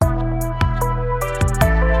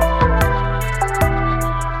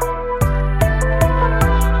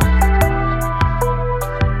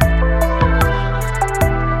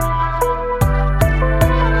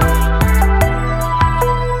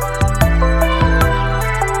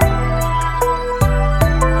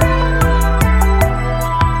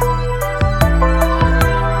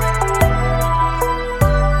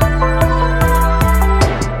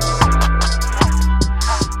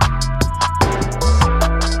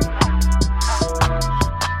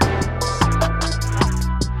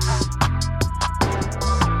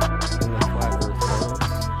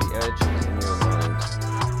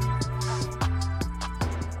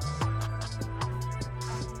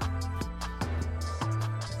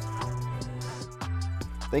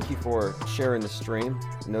Thank you for sharing the stream.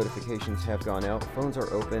 Notifications have gone out. Phones are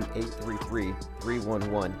open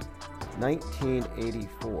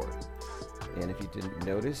 833-311-1984. And if you didn't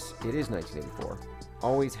notice, it is 1984.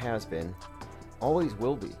 Always has been. Always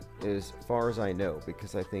will be, as far as I know,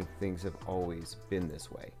 because I think things have always been this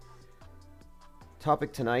way.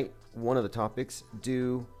 Topic tonight, one of the topics,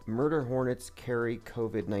 do murder hornets carry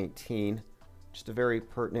COVID-19? Just a very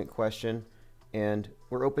pertinent question. And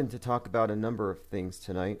we're open to talk about a number of things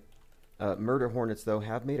tonight. Murder hornets, though,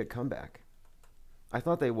 have made a comeback. I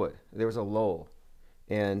thought they would. There was a lull.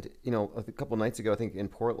 And, a couple nights ago, I think in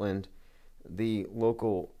Portland, the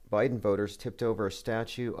local Biden voters tipped over a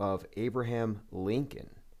statue of Abraham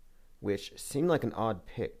Lincoln, which seemed like an odd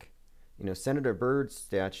pick. Senator Byrd's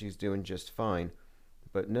statue's doing just fine.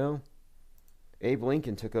 But no, Abe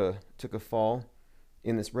Lincoln took a fall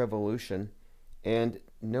in this revolution. And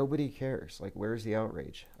nobody cares. Like, where's the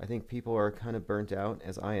outrage? I think people are kind of burnt out,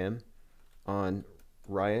 as I am, on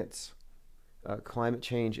riots. Climate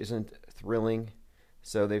change isn't thrilling.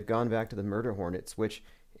 So they've gone back to the murder hornets, which,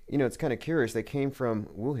 it's kind of curious. They came from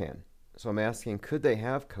Wuhan. So I'm asking, could they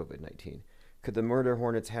have COVID-19? Could the murder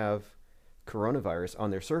hornets have coronavirus on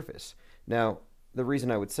their surface? Now, the reason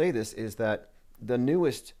I would say this is that the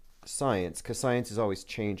newest science, because science is always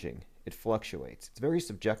changing, it fluctuates. It's very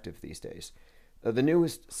subjective these days. The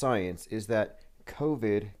newest science is that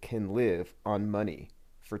COVID can live on money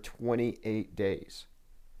for 28 days.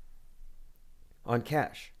 On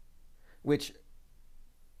cash. Which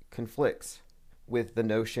conflicts with the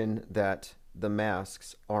notion that the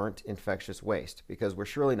masks aren't infectious waste, because we're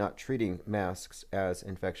surely not treating masks as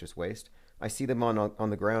infectious waste. I see them on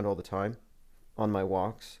the ground all the time, on my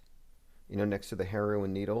walks, next to the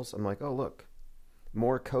heroin needles. I'm like, oh, look,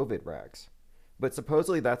 more COVID rags. But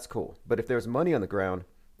supposedly that's cool. But if there's money on the ground,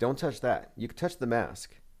 don't touch that. You can touch the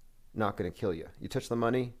mask. Not going to kill you. You touch the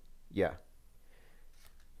money, yeah.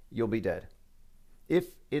 You'll be dead.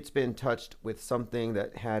 If it's been touched with something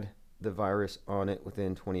that had the virus on it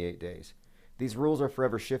within 28 days. These rules are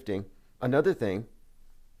forever shifting. Another thing,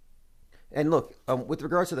 and look, with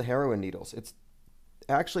regards to the heroin needles, it's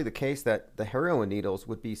actually the case that the heroin needles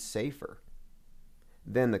would be safer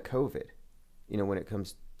than the COVID, when it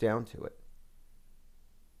comes down to it.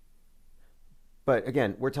 But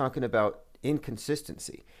again, we're talking about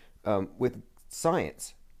inconsistency with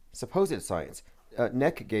science, supposed science.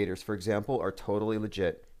 Neck gaiters, for example, are totally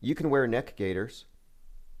legit. You can wear neck gaiters.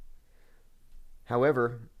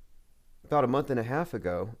 However, about a month and a half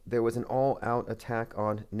ago, there was an all-out attack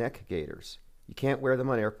on neck gaiters. You can't wear them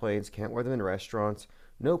on airplanes, can't wear them in restaurants.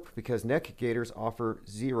 Nope, because neck gaiters offer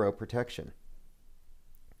zero protection.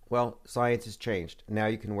 Well, science has changed. Now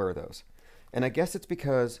you can wear those. And I guess it's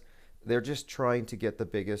because they're just trying to get the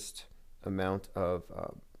biggest amount of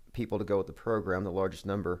people to go with the program, the largest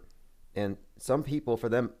number. And some people, for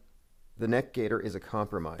them, the neck gaiter is a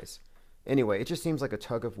compromise. Anyway, it just seems like a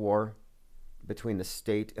tug of war between the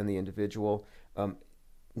state and the individual.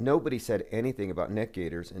 Nobody said anything about neck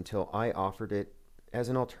gaiters until I offered it as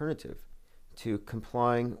an alternative to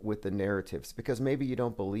complying with the narratives, because maybe you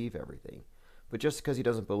don't believe everything. But just because you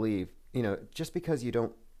doesn't believe, just because you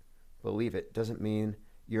don't believe it doesn't mean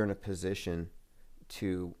you're in a position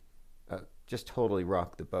to just totally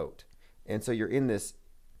rock the boat. And so you're in this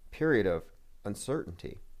period of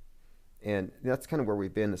uncertainty. And that's kind of where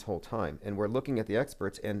we've been this whole time. And we're looking at the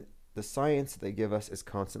experts, and the science they give us is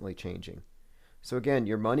constantly changing. So again,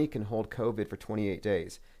 your money can hold COVID for 28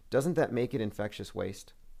 days. Doesn't that make it infectious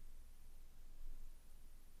waste?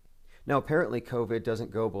 Now, apparently COVID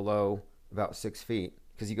doesn't go below about 6 feet,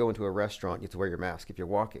 because you go into a restaurant, you have to wear your mask if you're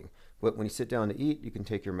walking. But when you sit down to eat, you can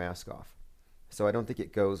take your mask off. So I don't think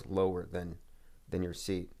it goes lower than your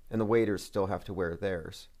seat. And the waiters still have to wear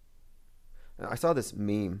theirs. I saw this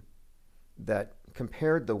meme that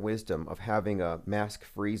compared the wisdom of having a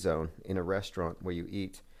mask-free zone in a restaurant where you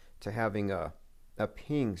eat to having a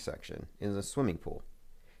peeing section in a swimming pool.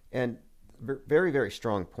 And very, very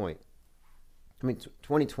strong point. I mean,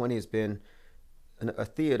 2020 has been a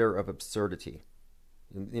theater of absurdity.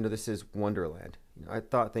 This is Wonderland. I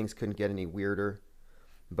thought things couldn't get any weirder.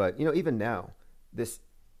 But, even now, this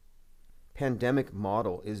pandemic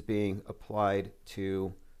model is being applied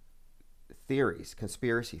to theories,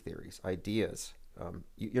 conspiracy theories, ideas.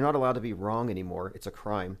 You're not allowed to be wrong anymore. It's a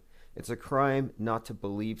crime. It's a crime not to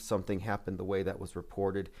believe something happened the way that was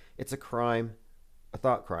reported. It's a crime, a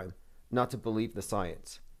thought crime, not to believe the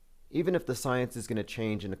science, even if the science is going to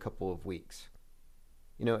change in a couple of weeks.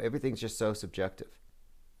 Everything's just so subjective.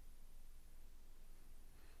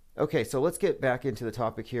 Okay, so let's get back into the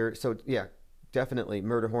topic here. So yeah, definitely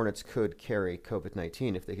murder hornets could carry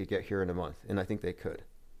COVID-19 if they could get here in a month, and I think they could.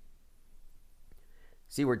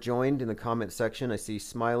 See, we're joined in the comment section. I see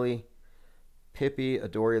Smiley, Pippi,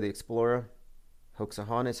 Adoria the Explorer,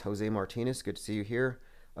 Hoxahanis, Jose Martinez. Good to see you here.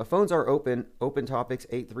 Phones are open. Open topics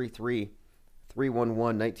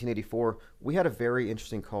 833-311-1984. We had a very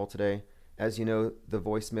interesting call today. As you know, the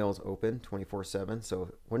voicemail is open 24/7,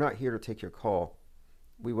 so we're not here to take your call.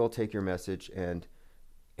 We will take your message, and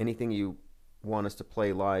anything you want us to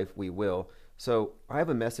play live, we will. So I have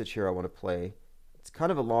a message here I want to play. It's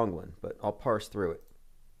kind of a long one, but I'll parse through it.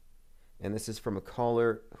 And this is from a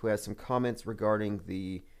caller who has some comments regarding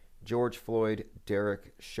the George Floyd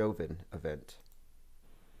Derek Chauvin event.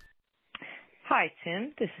 Hi,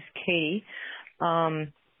 Tim. This is Katie. I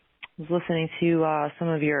was listening to some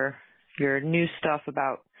of your new stuff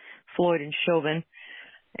about Floyd and Chauvin,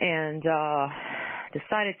 and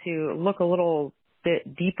decided to look a little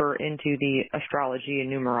bit deeper into the astrology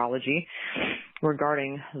and numerology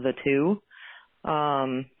regarding the two.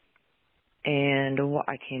 And what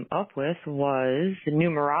I came up with was the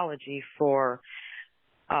numerology for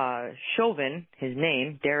Chauvin, his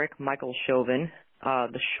name, Derek Michael Chauvin,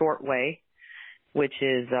 the short way, which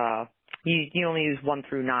is you only use 1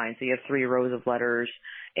 through 9, so you have 3 rows of letters,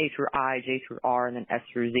 A through I, J through R, and then S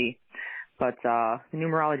through Z. But the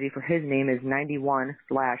numerology for his name is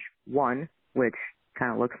 91/1, which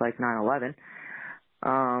kind of looks like 9/11.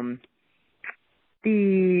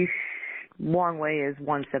 The long way is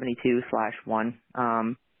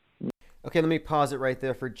 172/1. Okay, let me pause it right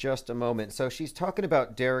there for just a moment. So she's talking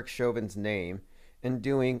about Derek Chauvin's name and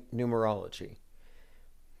doing numerology,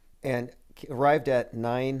 and arrived at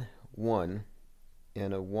 9-1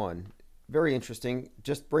 and a 1. Very interesting.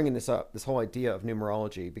 Just bringing this up, this whole idea of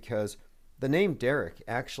numerology, because the name Derek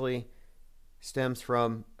actually stems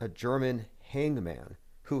from a German hangman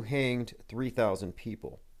who hanged 3,000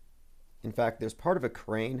 people. In fact, there's part of a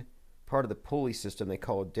crane, part of the pulley system they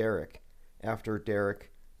call a derrick, after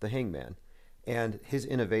Derek the hangman, and his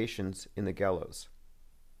innovations in the gallows.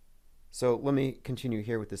 So let me continue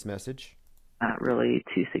here with this message. Not really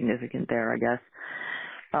too significant there, I guess.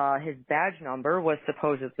 His badge number was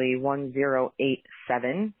supposedly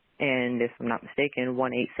 1087, and if I'm not mistaken,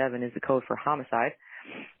 187 is the code for homicide.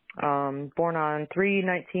 Born on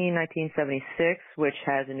 3/19/1976, which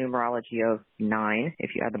has a numerology of 9,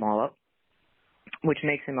 if you add them all up, which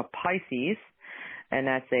makes him a Pisces, and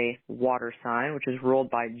that's a water sign, which is ruled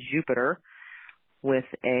by Jupiter with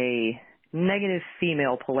a negative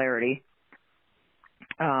female polarity.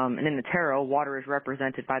 And in the tarot, water is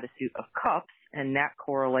represented by the suit of cups, and that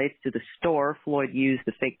correlates to the store Floyd used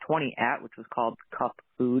the fake 20 at, which was called Cup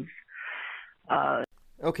Foods.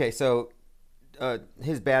 Okay, so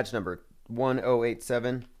his badge number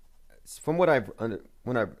 1087. From what I've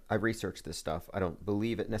researched this stuff, I don't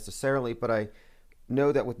believe it necessarily, but I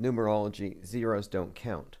know that with numerology, zeros don't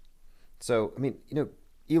count. So, I mean,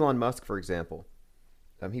 Elon Musk, for example,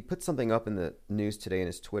 he put something up in the news today in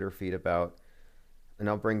his Twitter feed about, and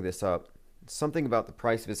I'll bring this up, something about the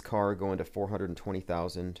price of his car going to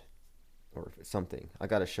 $420,000 or something. I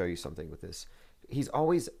got to show you something with this. He's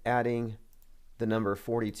always adding the number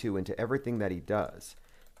 42 into everything that he does.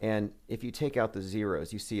 And if you take out the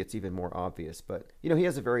zeros, you see it's even more obvious. But, he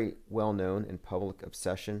has a very well-known and public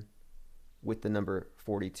obsession with the number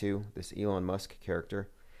 42, this Elon Musk character.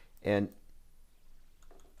 And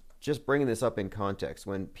just bringing this up in context,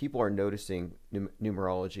 when people are noticing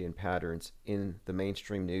numerology and patterns in the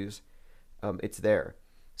mainstream news, it's there.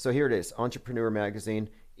 So here it is, Entrepreneur Magazine.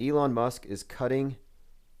 Elon Musk is cutting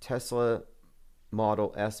Tesla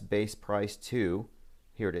Model S base price to,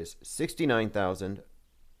 here it is, $69,000,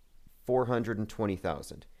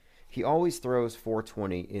 $420,000. He always throws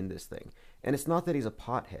 420 in this thing. And it's not that he's a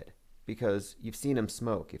pothead, because you've seen him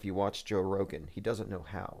smoke. If you watch Joe Rogan, he doesn't know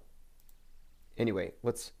how. Anyway,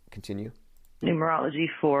 let's continue. Numerology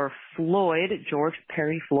for Floyd, George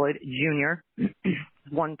Perry Floyd Jr.,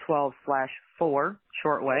 112/4,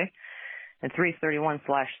 short way, and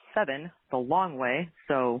 331/7, the long way,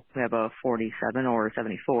 so we have a 47 or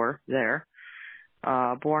 74 there.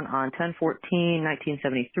 Born on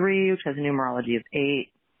 10/14/1973, which has a numerology of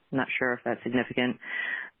 8. I'm not sure if that's significant,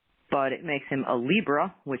 but it makes him a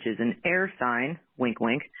Libra, which is an air sign, wink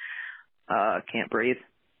wink, can't breathe.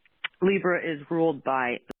 Libra is ruled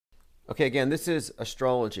by... Okay, again, this is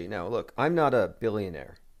astrology. Now, look, I'm not a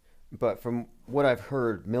billionaire, but from what I've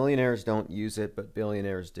heard, millionaires don't use it, but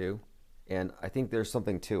billionaires do. And I think there's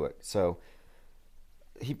something to it. So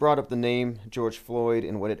he brought up the name George Floyd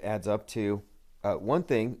and what it adds up to. One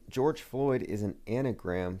thing, George Floyd is an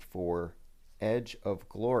anagram for Edge of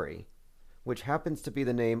Glory, which happens to be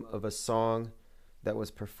the name of a song that was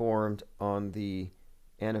performed on the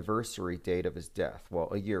anniversary date of his death, well,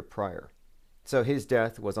 a year prior. So his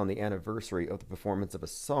death was on the anniversary of the performance of a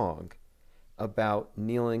song about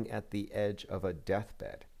kneeling at the edge of a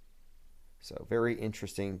deathbed. So very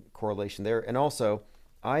interesting correlation there. And also,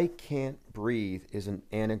 I can't breathe is an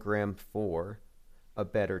anagram for a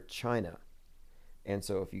better China. And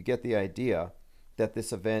so if you get the idea that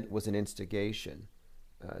this event was an instigation,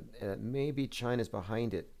 maybe China's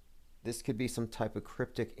behind it. This could be some type of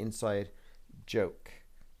cryptic inside joke.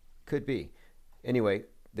 Could be. Anyway,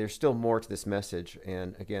 there's still more to this message.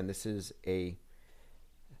 And again, this is an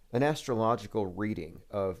astrological reading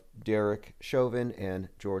of Derek Chauvin and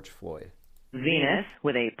George Floyd. Venus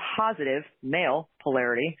with a positive male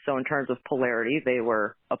polarity. So in terms of polarity, they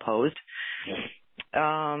were opposed.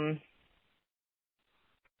 And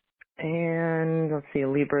let's see,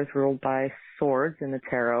 Libra is ruled by swords in the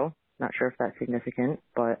tarot. Not sure if that's significant,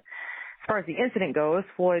 but as far as the incident goes,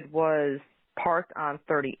 Floyd was parked on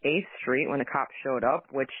 38th Street when the cops showed up,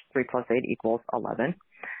 which 3 plus 8 equals 11.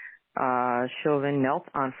 Chauvin knelt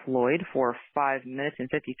on Floyd for 5 minutes and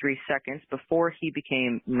 53 seconds before he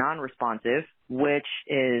became non-responsive, which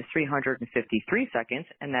is 353 seconds,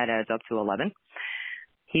 and that adds up to 11.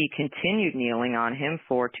 He continued kneeling on him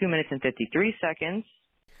for 2 minutes and 53 seconds.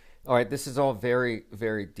 All right, this is all very,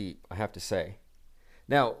 very deep, I have to say.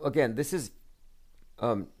 Now, again, this is,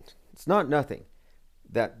 it's not nothing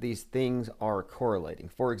that these things are correlating.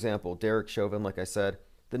 For example, Derek Chauvin, like I said,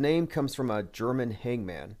 the name comes from a German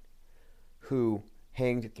hangman who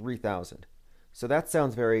hanged 3,000. So that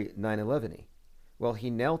sounds very 9/11-y. Well, he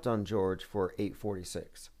knelt on George for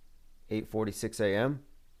 8:46. 8:46 a.m.,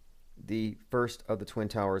 the first of the Twin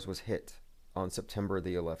Towers was hit on September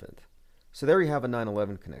the 11th. So there you have a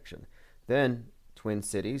 9/11 connection. Then Twin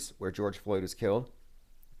Cities, where George Floyd was killed,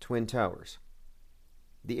 Twin Towers.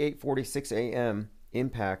 The 8:46 a.m.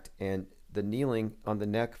 impact and the kneeling on the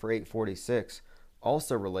neck for 8:46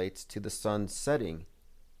 also relates to the sun setting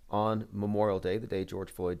on Memorial Day, the day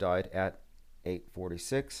George Floyd died, at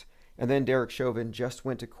 8:46. And then Derek Chauvin just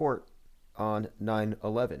went to court on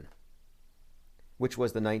 9/11, which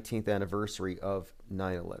was the 19th anniversary of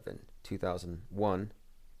 9/11, 2001.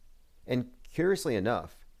 And curiously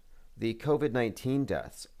enough, the COVID-19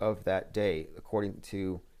 deaths of that day, according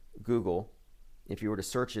to Google, if you were to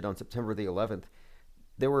search it on September the 11th,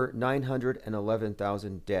 there were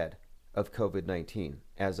 911,000 dead of COVID-19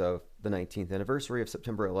 as of the 19th anniversary of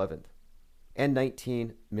September 11th, and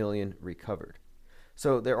 19 million recovered.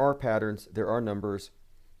 So there are patterns, there are numbers,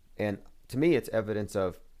 and to me it's evidence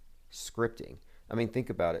of scripting. I mean, think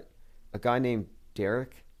about it. A guy named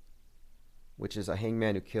Derek, which is a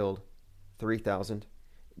hangman who killed 3,000,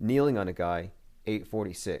 kneeling on a guy,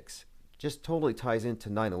 8:46, just totally ties into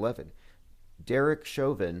 9/11. Derek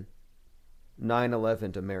Chauvin,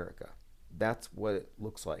 9/11 America. That's what it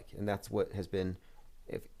looks like, and that's what has been,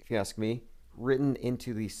 if you ask me, written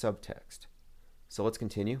into the subtext. So let's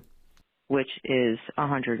continue. Which is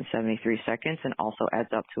 173 seconds and also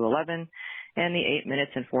adds up to 11. And the 8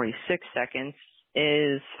 minutes and 46 seconds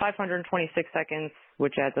is 526 seconds,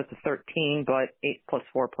 which adds up to 13, but 8 plus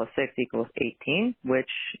 4 plus 6 equals 18, which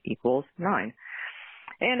equals 9.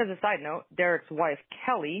 And as a side note, Derek's wife,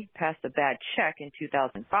 Kelly, passed a bad check in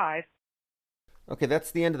 2005. Okay,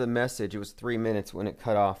 that's the end of the message. It was 3 minutes when it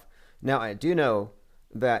cut off. Now, I do know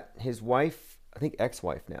that his wife, I think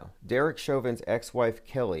ex-wife now, Derek Chauvin's ex-wife,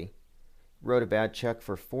 Kelly, wrote a bad check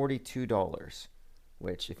for $42,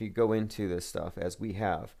 which if you go into this stuff, as we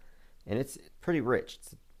have, and it's pretty rich,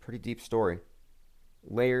 it's a pretty deep story,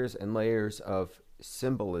 layers and layers of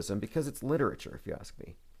symbolism, because it's literature, if you ask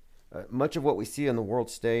me. Much of what we see on the world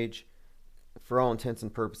stage, for all intents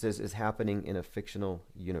and purposes, is happening in a fictional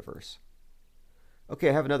universe. Okay,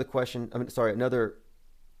 I have another question. Another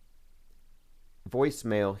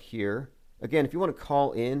voicemail here. Again, if you want to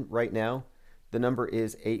call in right now, the number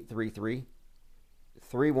is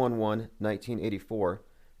 833-311-1984.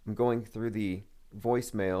 I'm going through the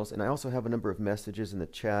voicemails, and I also have a number of messages in the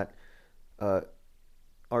chat.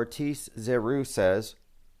 Artis Zeru says,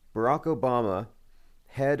 Barack Obama,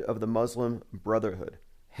 head of the Muslim Brotherhood,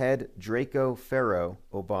 head Draco Pharaoh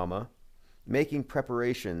Obama, making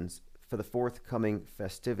preparations for the forthcoming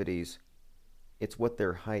festivities. It's what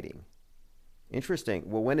they're hiding. Interesting.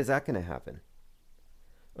 Well, when is that going to happen?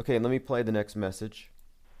 Okay, let me play the next message.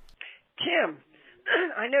 Tim,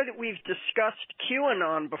 I know that we've discussed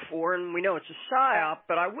QAnon before, and we know it's a psyop,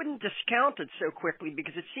 but I wouldn't discount it so quickly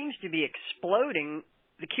because it seems to be exploding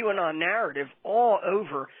the QAnon narrative all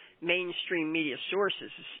over mainstream media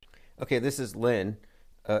sources. Okay, this is Lynn,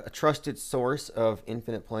 a trusted source of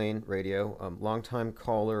Infinite Plane Radio, longtime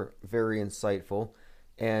caller, very insightful.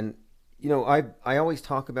 And, I always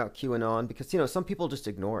talk about QAnon because, some people just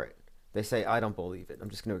ignore it. They say, I don't believe it. I'm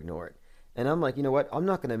just going to ignore it. And I'm like, you know what? I'm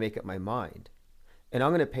not going to make up my mind. And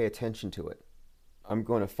I'm going to pay attention to it. I'm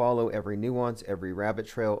going to follow every nuance, every rabbit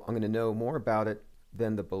trail. I'm going to know more about it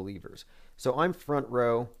than the believers. So I'm front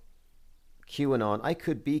row QAnon. I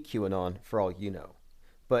could be QAnon for all you know.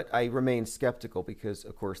 But I remain skeptical because,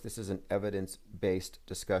 of course, this is an evidence-based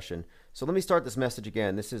discussion. So let me start this message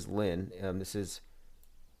again. This is Lynn. This is,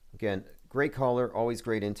 again, great caller, always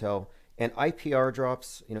great intel. And IPR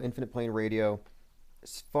drops, infinite plane radio,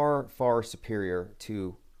 is far, far superior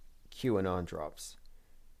to QAnon drops.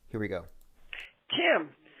 Here we go. Tim,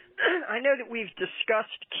 I know that we've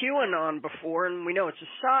discussed QAnon before, and we know it's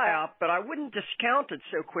a psyop, but I wouldn't discount it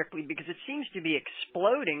so quickly because it seems to be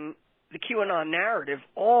exploding the QAnon narrative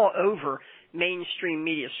all over mainstream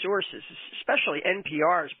media sources, especially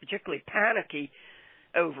NPR is particularly panicky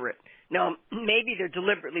over it. Now, maybe they're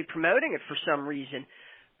deliberately promoting it for some reason,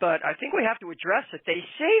 but I think we have to address it. They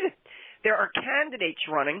say that there are candidates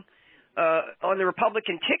running on the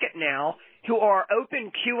Republican ticket now who are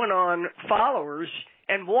open QAnon followers,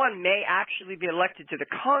 and one may actually be elected to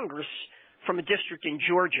the Congress from a district in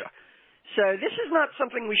Georgia. So this is not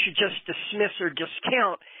something we should just dismiss or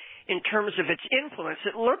discount in terms of its influence.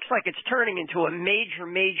 It looks like it's turning into a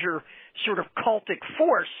major sort of cultic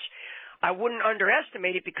force. I wouldn't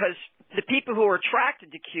underestimate it because the people who are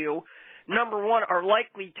attracted to Q, number one, are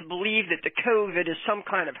likely to believe that the COVID is some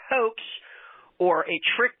kind of hoax or a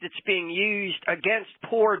trick that's being used against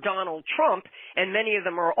poor Donald Trump, and many of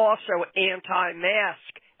them are also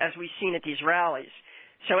anti-mask, as we've seen at these rallies.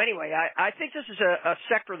 So anyway, I think this is a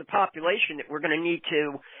sector of the population that we're going to need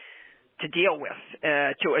to deal with,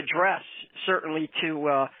 to address, certainly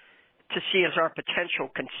to see as our potential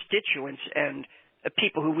constituents and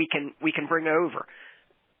people who we can bring over.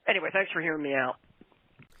 Anyway, thanks for hearing me out.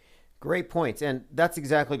 Great points, and that's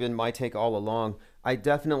exactly been my take all along. I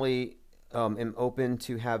definitely am open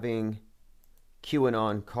to having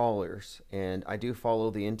QAnon callers, and I do follow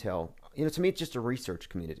the intel. To me, it's just a research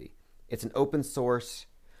community. It's an open source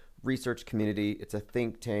research community. It's a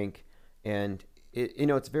think tank, and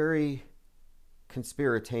it's very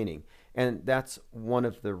conspirataining. And that's one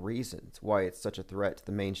of the reasons why it's such a threat to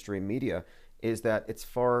the mainstream media, is that it's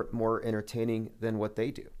far more entertaining than what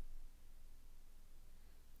they do.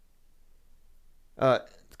 The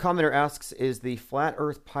commenter asks, is the Flat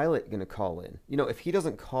Earth pilot going to call in? If he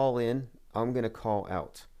doesn't call in, I'm going to call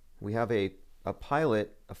out. We have a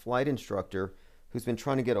pilot, a flight instructor, who's been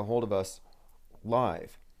trying to get a hold of us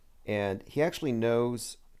live. And he actually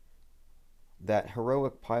knows that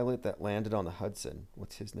heroic pilot that landed on the Hudson.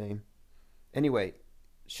 What's his name? Anyway,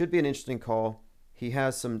 should be an interesting call. He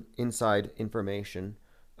has some inside information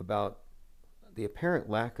about the apparent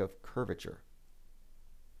lack of curvature.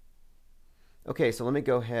 Okay, so let me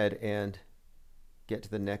go ahead and get to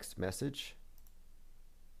the next message.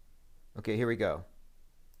 Okay, here we go.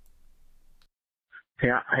 Hey,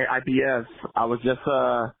 IPS, I was just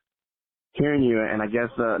hearing you, and I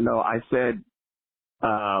guess, I said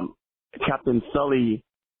Captain Sully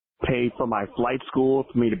paid for my flight school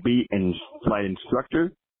for me to be a flight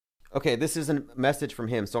instructor. Okay, this is a message from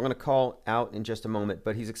him, so I'm going to call out in just a moment,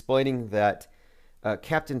 but he's explaining that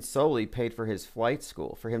Captain Sully paid for his flight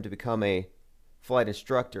school for him to become a flight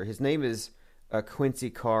instructor. His name is Quincy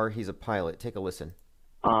Carr. He's a pilot. Take a listen.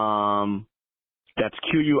 That's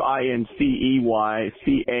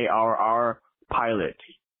QUINCEYCARR pilot.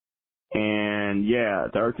 And yeah,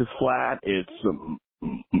 the Earth is flat. It's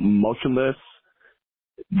motionless.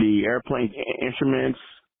 The airplane's instruments,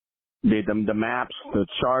 the maps, the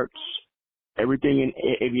charts, everything in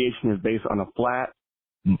aviation is based on a flat,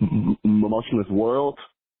 motionless world.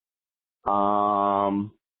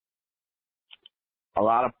 A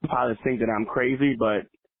lot of pilots think that I'm crazy, but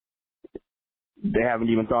they haven't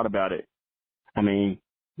even thought about it. I mean,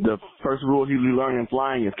 the first rule you learn in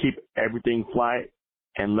flying is keep everything flat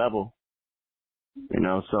and level.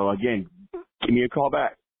 So again, give me a call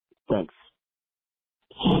back. Thanks.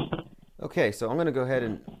 Okay, so I'm going to go ahead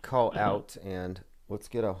and call out, and let's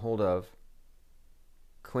get a hold of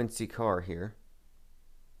Quincy Carr here.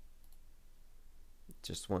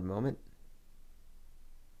 Just one moment.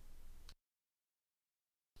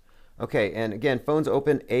 Okay, and again, phone's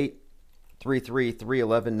open,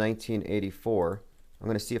 833-311-1984. I'm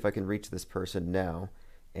going to see if I can reach this person now,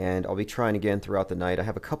 and I'll be trying again throughout the night. I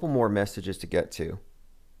have a couple more messages to get to.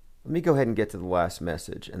 Let me go ahead and get to the last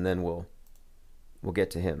message, and then we'll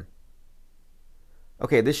get to him.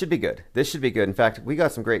 Okay, this should be good. This should be good. In fact, we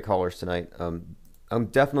got some great callers tonight. I'm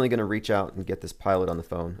definitely going to reach out and get this pilot on the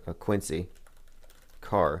phone, Quincy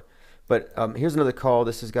Carr. But here's another call.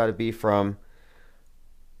 This has got to be from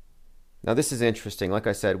Now, this is interesting. Like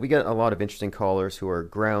I said, we get a lot of interesting callers who are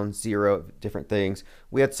ground zero of different things.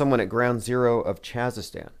 We had someone at ground zero of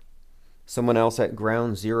Chazistan, someone else at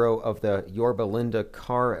ground zero of the Yorba Linda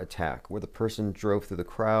car attack where the person drove through the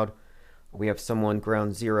crowd. We have someone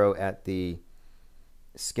ground zero at the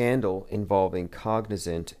scandal involving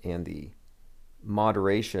Cognizant and the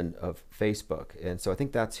moderation of Facebook. And so I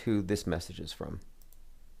think that's who this message is from.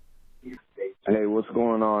 Hey, what's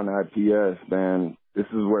going on, IPS, man? This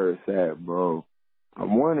is where it's at, bro. I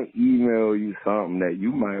want to email you something that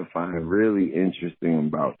you might find really interesting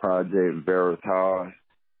about Project Veritas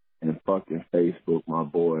and fucking Facebook, my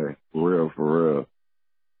boy. For real, for real.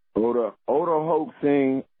 Oda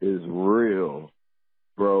hoaxing is real,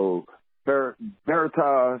 bro.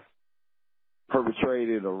 Veritas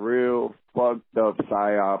perpetrated a real fucked up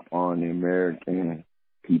psyop on the American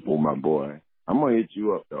people, my boy. I'm going to hit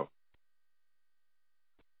you up, though.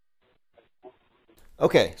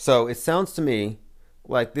 Okay, so it sounds to me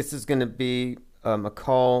like this is going to be a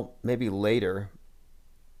call maybe later.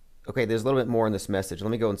 Okay, there's a little bit more in this message. Let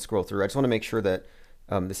me go and scroll through. I just want to make sure that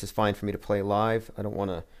this is fine for me to play live. I don't want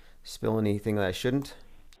to spill anything that I shouldn't.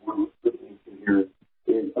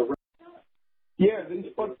 Yeah, these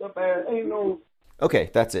fucked up ass ain't no... Okay,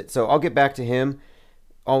 that's it. So I'll get back to him.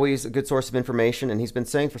 Always a good source of information, and he's been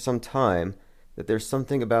saying for some time that there's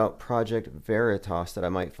something about Project Veritas that I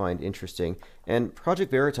might find interesting. And Project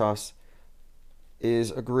Veritas is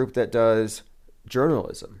a group that does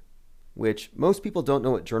journalism, which most people don't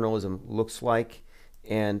know what journalism looks like,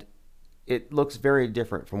 and it looks very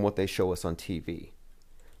different from what they show us on TV.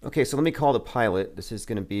 Okay, so let me call the pilot. This is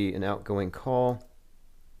going to be an outgoing call.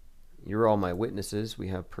 You're all my witnesses. We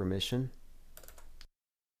have permission.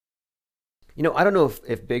 You know, I don't know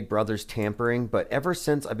if Big Brother's tampering, but ever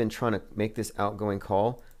since I've been trying to make this outgoing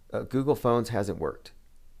call, Google Phones hasn't worked.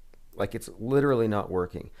 Like, it's literally not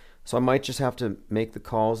working. So I might just have to make the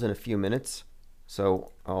calls in a few minutes.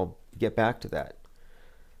 So I'll get back to that.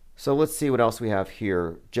 So let's see what else we have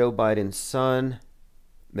here. Joe Biden's son,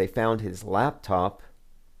 they found his laptop,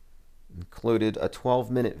 included a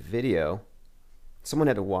 12-minute video. Someone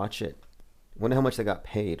had to watch it. I wonder how much they got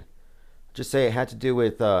paid. Just say it had to do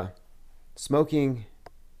with smoking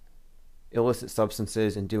illicit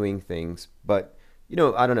substances and doing things. But, you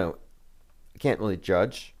know, I don't know. I can't really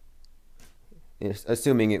judge.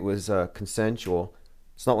 Assuming it was consensual.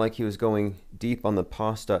 It's not like he was going deep on the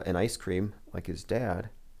pasta and ice cream like his dad.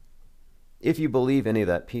 If you believe any of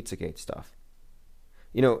that Pizzagate stuff.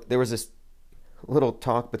 You know, there was this little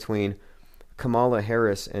talk between Kamala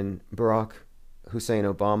Harris and Barack Hussein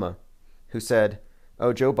Obama, who said,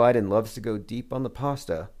 oh, Joe Biden loves to go deep on the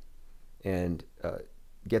pasta and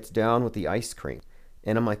gets down with the ice cream.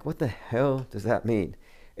 And I'm like, what the hell does that mean?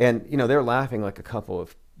 And, you know, they're laughing like a couple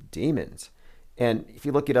of demons. And if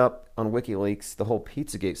you look it up on WikiLeaks, the whole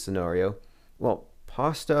Pizzagate scenario, well,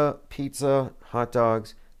 pasta, pizza, hot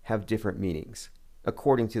dogs have different meanings,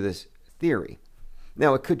 according to this theory.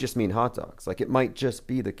 Now, it could just mean hot dogs. Like, it might just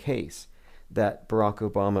be the case that Barack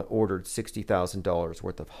Obama ordered $60,000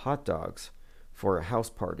 worth of hot dogs for a house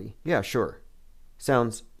party. Yeah, sure.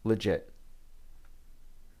 Sounds legit.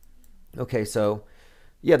 Okay, so,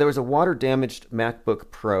 yeah, there was a water-damaged MacBook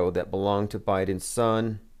Pro that belonged to Biden's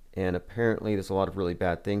son, and apparently there's a lot of really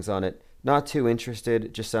bad things on it. Not too interested.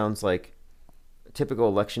 It just sounds like a typical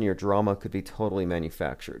election year drama could be totally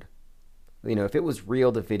manufactured. You know, if it was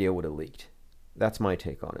real, the video would have leaked. That's my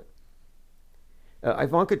take on it.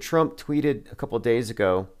 Ivanka Trump tweeted a couple of days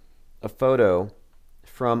ago a photo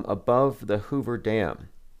from above the Hoover Dam.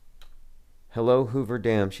 Hello, Hoover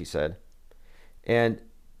Dam, she said. And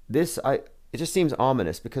it just seems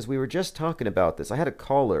ominous because we were just talking about this. I had a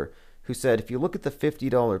caller who said if you look at the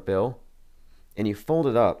 $50 bill and you fold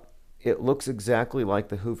it up, it looks exactly like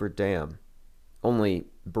the Hoover Dam, only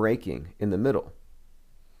breaking in the middle.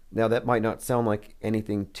 Now, that might not sound like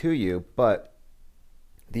anything to you, but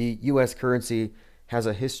the U.S. currency has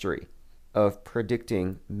a history of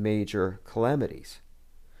predicting major calamities.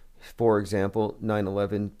 For example,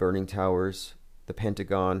 9/11, burning towers, the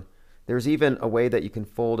Pentagon. There's even a way that you can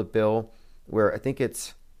fold a bill where I think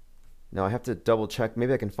it's... Now, I have to double check.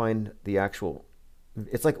 Maybe I can find the actual...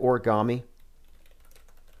 It's like origami.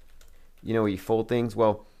 You know, where you fold things.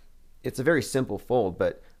 Well, it's a very simple fold,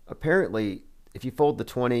 but apparently, if you fold the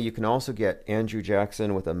 20, you can also get Andrew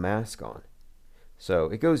Jackson with a mask on. So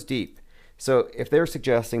it goes deep. So if they're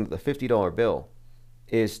suggesting that the $50 bill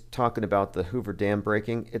is talking about the Hoover Dam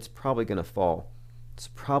breaking, it's probably going to fall. It's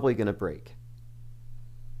probably going to break.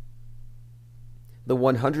 The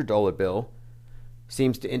 $100 bill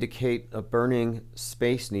seems to indicate a burning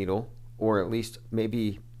Space Needle, or at least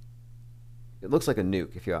maybe it looks like a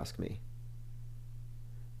nuke, if you ask me.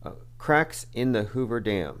 Cracks in the Hoover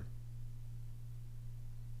Dam.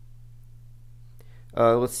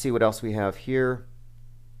 Let's see what else we have here.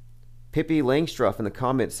 Pippi Langstruff in the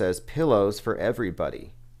comment says, pillows for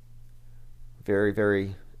everybody. Very,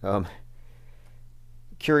 very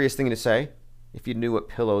curious thing to say. If you knew what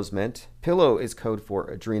pillows meant. Pillow is code for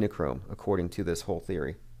adrenochrome, according to this whole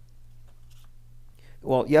theory.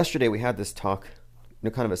 Well, yesterday we had this talk,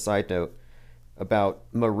 kind of a side note, about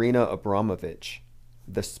Marina Abramovich,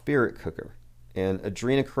 the spirit cooker, and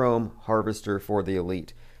adrenochrome harvester for the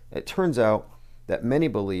elite. It turns out that many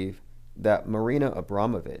believe that Marina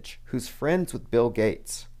Abramovich, who's friends with Bill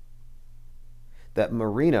Gates, that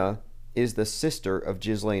Marina is the sister of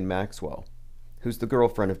Ghislaine Maxwell, who's the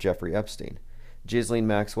girlfriend of Jeffrey Epstein. Ghislaine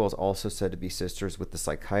Maxwell is also said to be sisters with the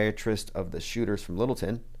psychiatrist of the shooters from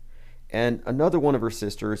Littleton, and another one of her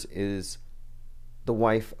sisters is the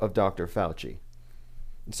wife of Dr. Fauci.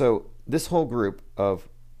 So this whole group of,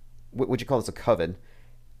 what you call this, a coven,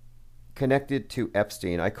 connected to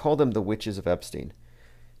Epstein. I call them the witches of Epstein.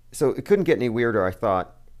 So it couldn't get any weirder, I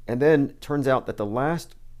thought. And then turns out that the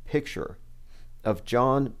last picture of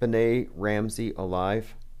John Benet Ramsey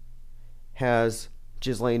alive has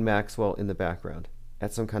Ghislaine Maxwell in the background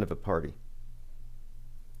at some kind of a party.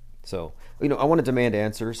 So, I want to demand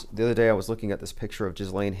answers. The other day I was looking at this picture of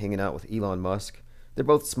Ghislaine hanging out with Elon Musk. They're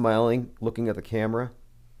both smiling, looking at the camera.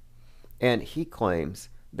 And he claims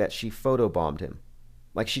that she photobombed him.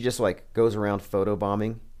 Like she just goes around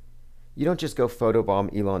photobombing. You don't just go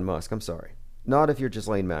photobomb Elon Musk. I'm sorry. Not if you're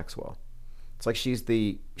Ghislaine Maxwell. It's like she's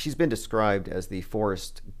been described as the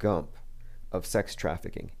Forrest Gump of sex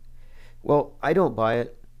trafficking. Well, I don't buy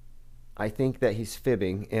it. I think that he's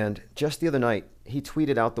fibbing. And just the other night, he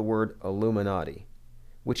tweeted out the word Illuminati,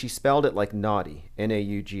 which he spelled it like naughty,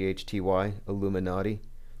 N-A-U-G-H-T-Y, Illuminati,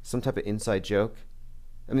 some type of inside joke.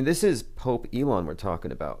 I mean, this is Pope Elon we're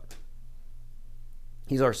talking about.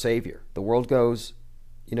 He's our savior. The world goes,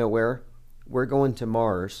 where? We're going to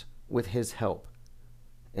Mars with his help.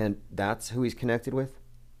 And that's who he's connected with?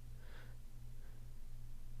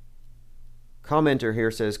 Commenter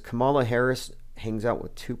here says, Kamala Harris hangs out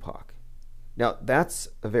with Tupac. Now, that's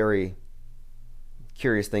a very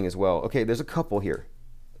curious thing as well. Okay, there's a couple here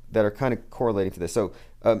that are kind of correlating to this. So,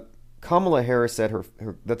 Kamala Harris said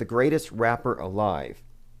that the greatest rapper alive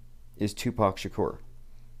is Tupac Shakur.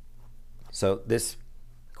 So this,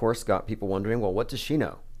 of course, got people wondering, well, what does she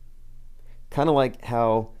know? Kind of like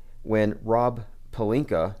how when Rob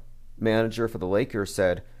Pelinka, manager for the Lakers,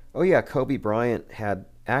 said, oh yeah, Kobe Bryant had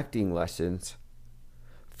acting lessons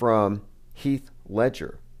from Heath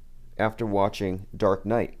Ledger after watching Dark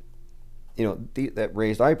Knight. That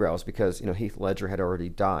raised eyebrows because, Heath Ledger had already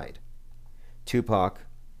died. Tupac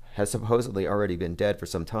has supposedly already been dead for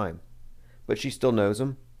some time, but she still knows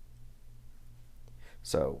him.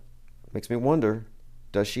 So, it makes me wonder,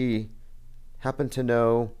 does she happen to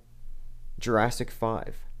know Jurassic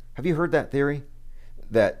 5? Have you heard that theory?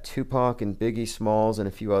 That Tupac and Biggie Smalls and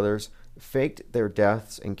a few others faked their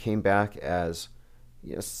deaths and came back as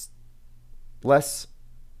less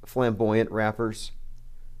flamboyant rappers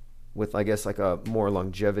with, I guess, a more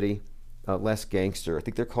longevity, less gangster. I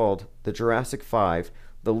think they're called the Jurassic 5.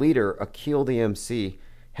 The leader, Akil the MC,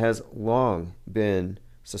 has long been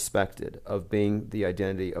suspected of being the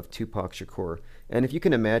identity of Tupac Shakur. And if you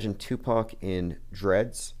can imagine Tupac in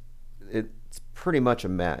dreads, it's pretty much a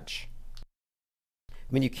match.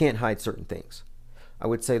 I mean, you can't hide certain things. I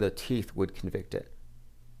would say the teeth would convict it.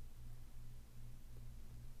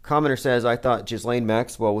 Commenter says, I thought Ghislaine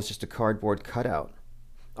Maxwell was just a cardboard cutout.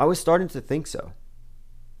 I was starting to think so.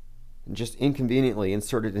 And just inconveniently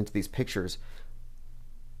inserted into these pictures.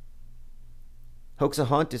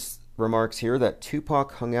 Hoaxahontis remarks here that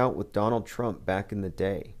Tupac hung out with Donald Trump back in the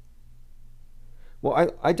day.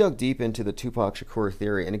 Well, I dug deep into the Tupac Shakur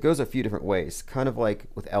theory, and it goes a few different ways, kind of like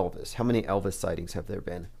with Elvis. How many Elvis sightings have there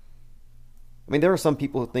been? I mean, there are some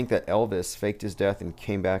people who think that Elvis faked his death and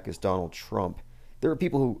came back as Donald Trump. There are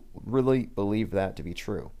people who really believe that to be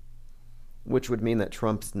true, which would mean that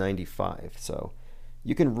Trump's 95. So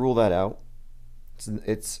you can rule that out.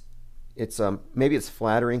 It's maybe it's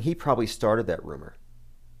flattering. He probably started that rumor.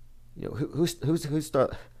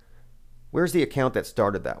 Where's the account that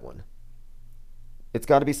started that one? It's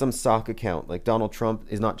got to be some sock account. Like Donald Trump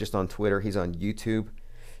is not just on Twitter, he's on YouTube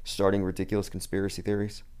starting ridiculous conspiracy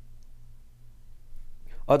theories.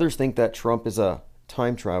 Others think that Trump is a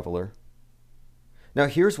time traveler. Now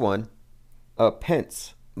here's one.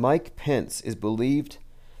 Pence. Mike Pence is believed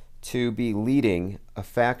to be leading a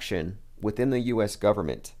faction within the U.S.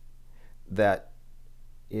 government that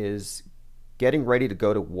is getting ready to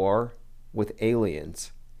go to war with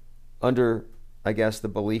aliens under I guess, the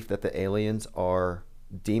belief that the aliens are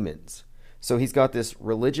demons. So he's got this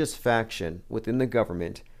religious faction within the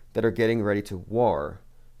government that are getting ready to war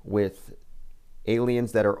with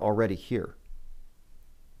aliens that are already here.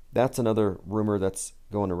 That's another rumor that's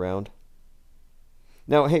going around.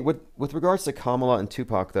 Now, hey, with regards to Kamala and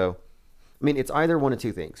Tupac, though, I mean, it's either one of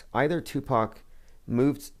two things. Either Tupac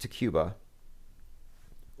moved to Cuba,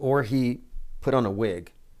 or he put on a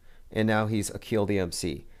wig, and now he's Akil the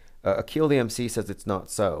MC. Akil the MC says it's not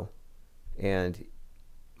so, and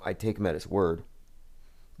I take him at his word.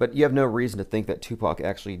 But you have no reason to think that Tupac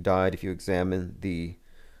actually died if you examine the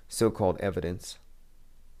so-called evidence.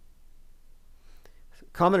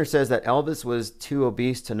 Commenter says that Elvis was too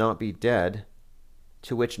obese to not be dead,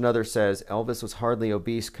 to which another says Elvis was hardly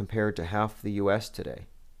obese compared to half the U.S. today.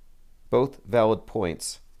 Both valid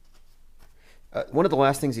points. One of the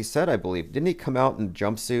last things he said, I believe, didn't he come out in a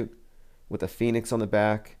jumpsuit with a phoenix on the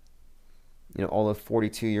back, all of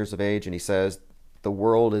 42 years of age, and he says, the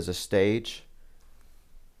world is a stage?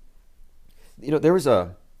 There was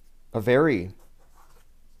a very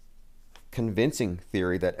convincing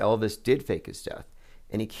theory that Elvis did fake his death,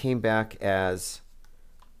 and he came back as,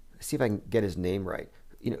 let's see if I can get his name right.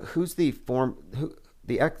 Who's the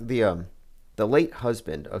late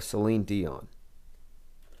husband of Celine Dion?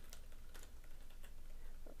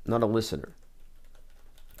 Not a listener,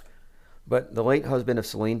 but the late husband of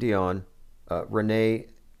Celine Dion, Renee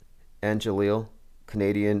Angelil,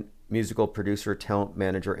 Canadian musical producer, talent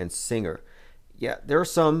manager, and singer. Yeah, there are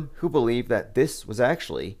some who believe that this was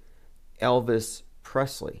actually Elvis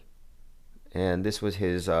Presley, and this was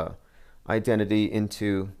his identity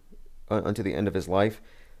unto the end of his life.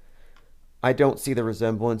 I don't see the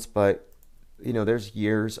resemblance, but there's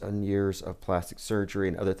years and years of plastic surgery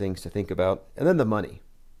and other things to think about, and then the money.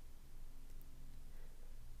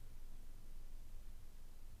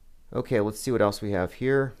 Okay, let's see what else we have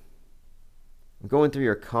here. I'm going through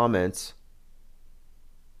your comments.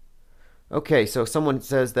 Okay, so someone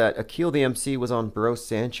says that Akil the MC was on Bro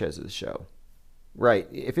Sanchez's show. Right,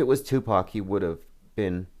 if it was Tupac, he would have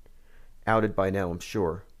been outed by now, I'm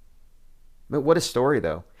sure. But what a story,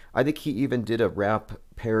 though. I think he even did a rap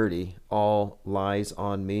parody, All Lies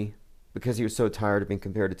on Me, because he was so tired of being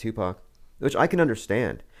compared to Tupac, which I can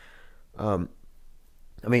understand.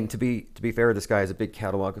 I mean, to be fair, this guy has a big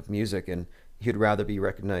catalog of music, and he'd rather be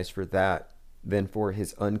recognized for that than for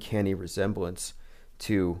his uncanny resemblance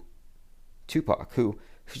to Tupac, who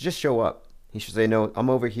should just show up. He should say, no,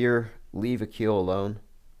 I'm over here, leave Akil alone,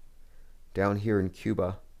 down here in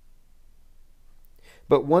Cuba.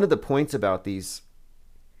 But one of the points about these,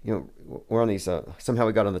 we're on these, somehow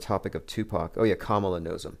we got on the topic of Tupac. Oh yeah, Kamala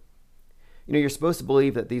knows him. You're supposed to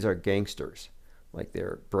believe that these are gangsters. Like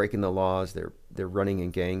they're breaking the laws, they're running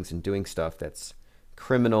in gangs and doing stuff that's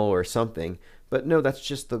criminal or something. But no, that's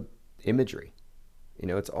just the imagery.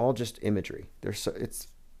 It's all just imagery. It's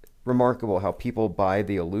remarkable how people buy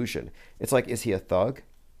the illusion. It's like, is he a thug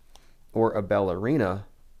or a ballerina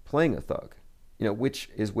playing a thug? Which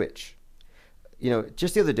is which?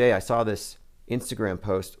 Just the other day I saw this Instagram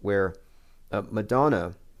post where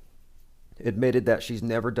Madonna admitted that she's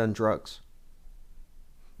never done drugs.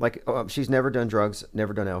 Like, she's never done drugs,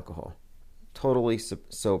 never done alcohol. Totally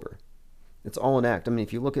sober. It's all an act. I mean,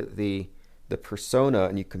 if you look at the persona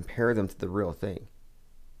and you compare them to the real thing.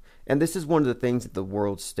 And this is one of the things that the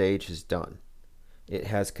world stage has done. It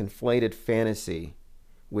has conflated fantasy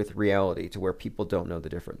with reality to where people don't know the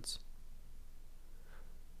difference.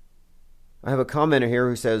 I have a commenter here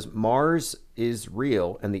who says, Mars is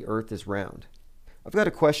real and the Earth is round. I've got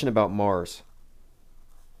a question about Mars.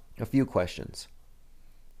 A few questions.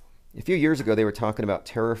 A few years ago, they were talking about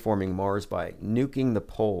terraforming Mars by nuking the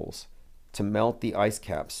poles to melt the ice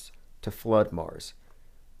caps to flood Mars.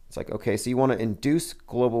 It's like, okay, so you want to induce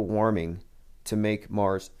global warming to make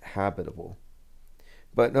Mars habitable.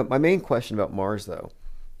 But my main question about Mars, though,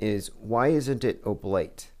 is why isn't it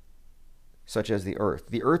oblate, such as the Earth?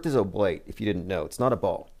 The Earth is oblate, if you didn't know. It's not a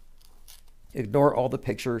ball. Ignore all the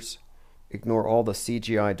pictures. Ignore all the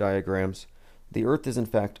CGI diagrams. The Earth is, in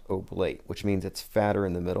fact, oblate, which means it's fatter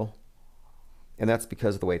in the middle. And that's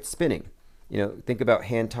because of the way it's spinning. Think about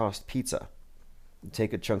hand-tossed pizza. You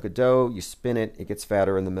take a chunk of dough, you spin it, it gets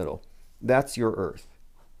fatter in the middle. That's your Earth.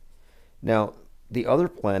 Now, the other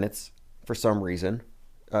planets, for some reason,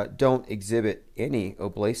 don't exhibit any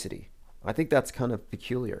oblasity. I think that's kind of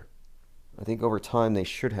peculiar. I think over time they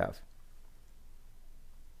should have.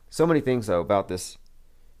 So many things, though, about this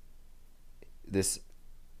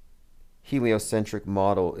heliocentric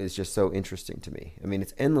model is just so interesting to me. I mean,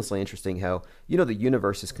 it's endlessly interesting how, the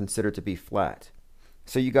universe is considered to be flat.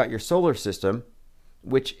 So you got your solar system,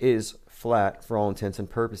 which is flat for all intents and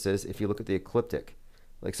purposes if you look at the ecliptic.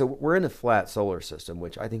 Like, so we're in a flat solar system,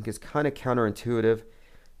 which I think is kind of counterintuitive.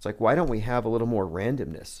 It's like, why don't we have a little more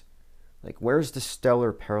randomness? Like, where's the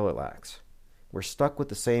stellar parallax? We're stuck with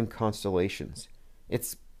the same constellations.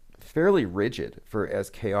 It's fairly rigid for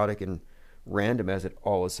as chaotic and random as it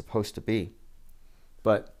all is supposed to be.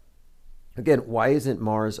 But again, why isn't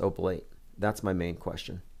Mars oblate? That's my main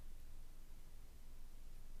question.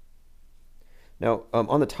 Now,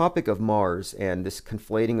 on the topic of Mars and this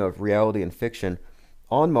conflating of reality and fiction,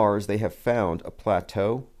 on Mars they have found a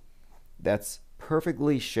plateau that's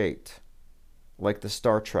perfectly shaped like the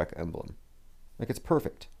Star Trek emblem. Like, it's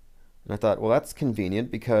perfect. And I thought, well, that's convenient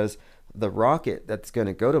because the rocket that's going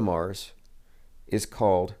to go to Mars is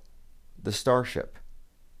called the Starship.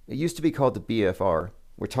 It used to be called the BFR.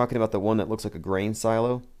 We're talking about the one that looks like a grain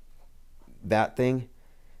silo. That thing.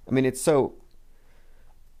 I mean, it's so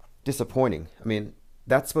disappointing. I mean,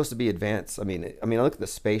 that's supposed to be advanced. I mean, I look at the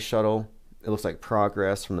space shuttle. It looks like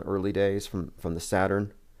progress from the early days from the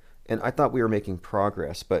Saturn. And I thought we were making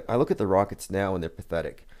progress, but I look at the rockets now and they're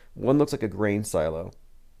pathetic. One looks like a grain silo,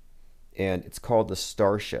 and it's called the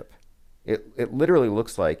Starship. It literally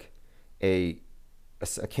looks like a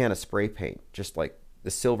can of spray paint, just like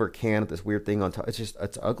the silver can with this weird thing on top.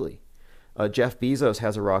 It's ugly. Jeff Bezos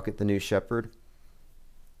has a rocket, the New Shepard,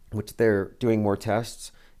 which they're doing more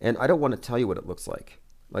tests, and I don't want to tell you what it looks like.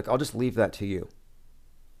 Like, I'll just leave that to you.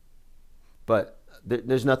 But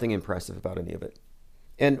there's nothing impressive about any of it.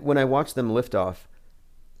 And when I watch them lift off,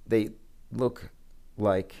 they look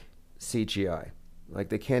like CGI. Like,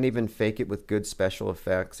 they can't even fake it with good special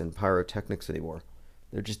effects and pyrotechnics anymore.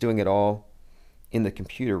 They're just doing it all in the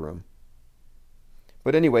computer room.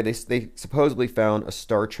 But anyway, they supposedly found a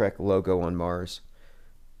Star Trek logo on Mars.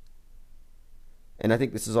 And I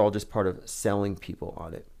think this is all just part of selling people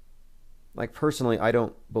on it. Like, personally, I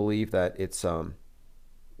don't believe that it's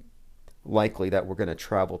likely that we're going to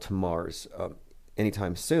travel to Mars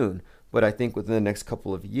anytime soon. But I think within the next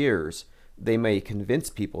couple of years, they may convince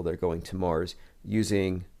people they're going to Mars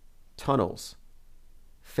using tunnels,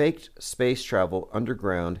 faked space travel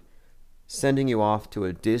underground, sending you off to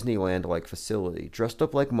a Disneyland-like facility, dressed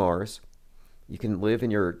up like Mars. You can live in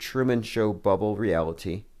your Truman Show bubble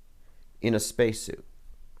reality in a spacesuit.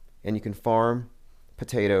 And you can farm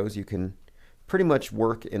potatoes. You can pretty much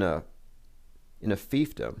work in a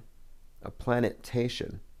fiefdom, a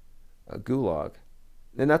planetation, a gulag.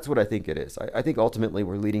 And that's what I think it is. I think ultimately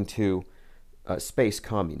we're leading to space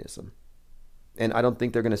communism. And I don't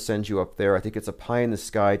think they're going to send you up there. I think it's a pie in the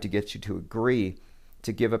sky to get you to agree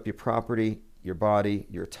to give up your property, your body,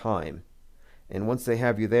 your time. And once they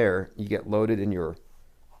have you there, you get loaded in your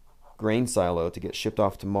grain silo to get shipped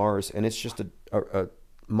off to Mars. And it's just a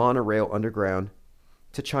monorail underground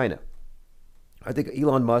to China. I think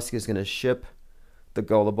Elon Musk is going to ship the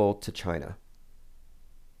gullible to China,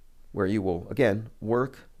 where you will, again,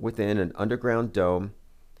 work within an underground dome.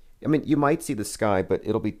 I mean, you might see the sky, but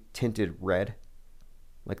it'll be tinted red,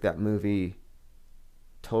 like that movie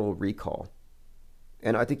Total Recall.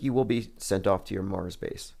 And I think you will be sent off to your Mars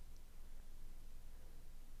base.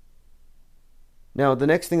 Now, the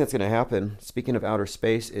next thing that's going to happen, speaking of outer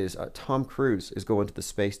space, is Tom Cruise is going to the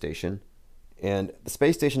space station. And the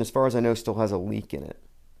space station, as far as I know, still has a leak in it.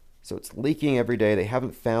 So it's leaking every day. They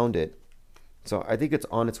haven't found it. So I think it's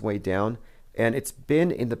on its way down. And it's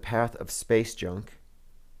been in the path of space junk,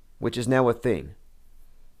 which is now a thing.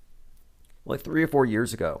 Like 3 or 4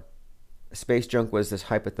 years ago, space junk was this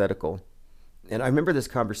hypothetical. And I remember this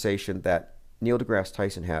conversation that Neil deGrasse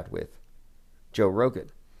Tyson had with Joe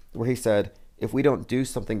Rogan, where he said, if we don't do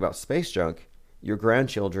something about space junk, your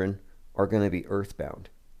grandchildren are going to be earthbound.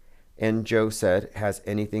 And Joe said, has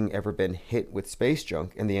anything ever been hit with space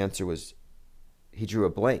junk? And the answer was, he drew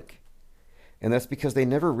a blank. And that's because they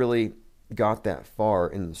never really got that far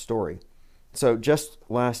in the story. So just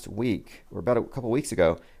last week, or about a couple weeks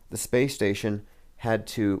ago, the space station had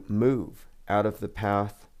to move out of the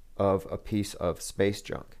path of a piece of space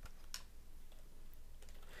junk.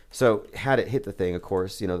 So had it hit the thing, of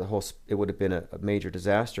course, you know, it would have been a major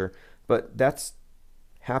disaster. But that's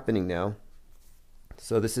happening now.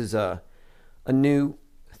 So this is a new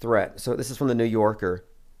threat. So this is from the New Yorker,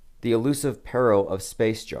 the elusive peril of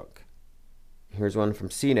space junk. Here's one from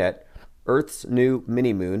CNET. Earth's new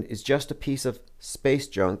mini-moon is just a piece of space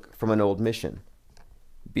junk from an old mission.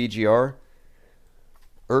 BGR,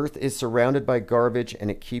 Earth is surrounded by garbage and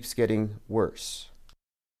it keeps getting worse.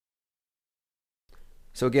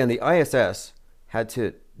 So again, the ISS had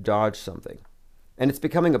to dodge something. And it's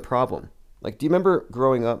becoming a problem. Like, do you remember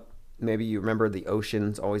growing up, maybe you remember the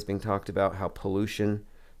oceans always being talked about, how pollution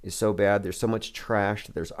is so bad. There's so much trash.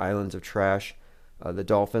 There's islands of trash. The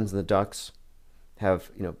dolphins and the ducks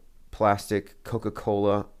have, plastic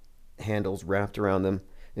Coca-Cola handles wrapped around them.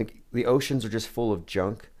 The oceans are just full of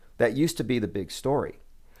junk. That used to be the big story.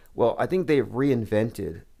 Well, I think they've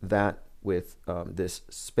reinvented that with this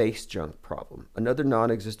space junk problem, another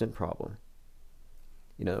non-existent problem.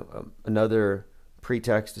 Another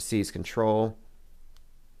pretext to seize control.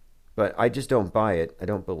 But I just don't buy it. I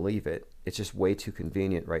don't believe it. It's just way too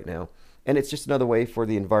convenient right now. And it's just another way for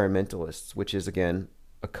the environmentalists, which is, again,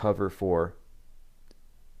 a cover for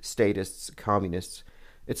statists, communists.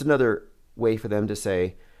 It's another way for them to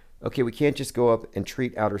say, okay, we can't just go up and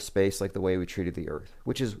treat outer space like the way we treated the Earth,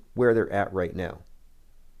 which is where they're at right now.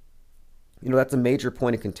 That's a major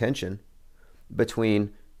point of contention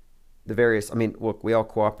between the various, look, we all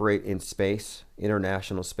cooperate in space,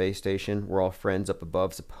 International Space Station. We're all friends up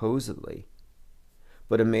above, supposedly.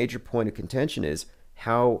 But a major point of contention is,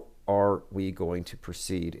 how are we going to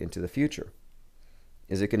proceed into the future?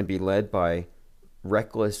 Is it going to be led by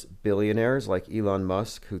reckless billionaires like Elon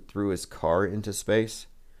Musk, who threw his car into space?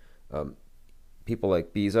 People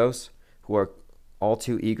like Bezos, who are all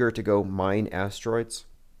too eager to go mine asteroids?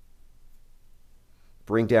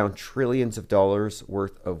 Bring down trillions of dollars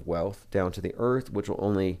worth of wealth down to the earth, which will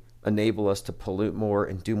only enable us to pollute more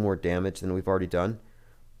and do more damage than we've already done?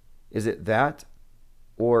 Is it that,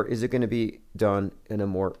 or is it going to be done in a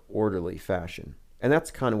more orderly fashion? And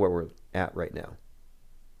that's kind of where we're at right now.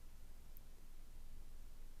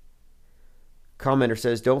 Commenter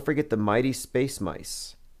says, don't forget the mighty space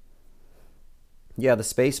mice. Yeah, the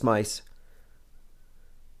space mice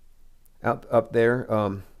up there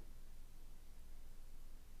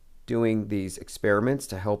doing these experiments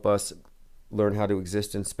to help us learn how to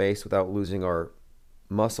exist in space without losing our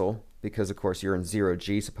muscle, because of course you're in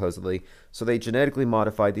 0G supposedly. So they genetically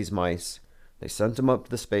modified these mice. They sent them up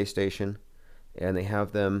to the space station, and they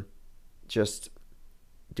have them just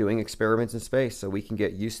doing experiments in space so we can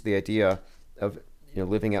get used to the idea of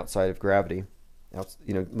living outside of gravity,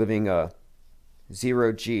 living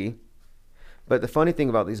 0G. But the funny thing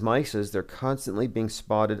about these mice is they're constantly being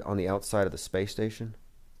spotted on the outside of the space station.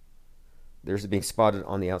 They're being spotted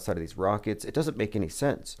on the outside of these rockets. It doesn't make any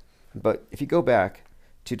sense. But if you go back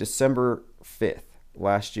to December 5th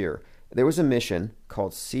last year, there was a mission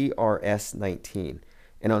called CRS-19.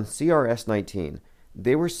 And on CRS-19,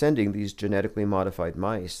 they were sending these genetically modified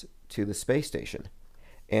mice to the space station.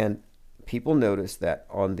 And people noticed that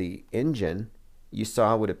on the engine, you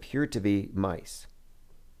saw what appeared to be mice,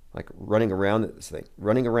 like running around this thing,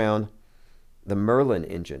 running around the Merlin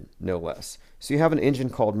engine, no less. So you have an engine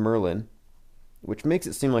called Merlin, which makes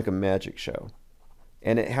it seem like a magic show.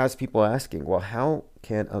 And it has people asking, well, how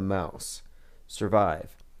can a mouse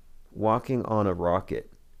survive walking on a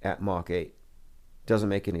rocket at Mach 8? Doesn't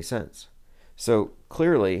make any sense. So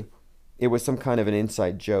clearly, it was some kind of an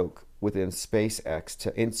inside joke within SpaceX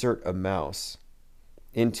to insert a mouse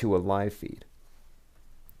into a live feed.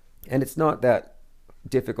 And it's not that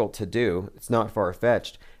difficult to do. It's not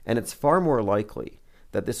far-fetched. And it's far more likely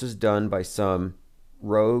that this was done by some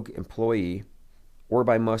rogue employee or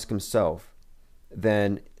by Musk himself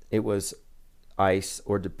than it was ice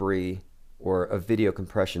or debris or a video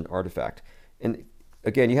compression artifact. And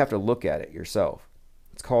again, you have to look at it yourself.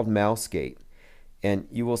 It's called Mousegate. And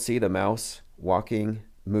you will see the mouse walking,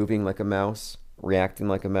 moving like a mouse, reacting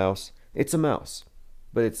like a mouse. It's a mouse,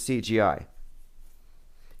 but it's CGI.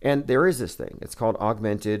 And there is this thing. It's called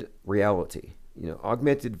augmented reality.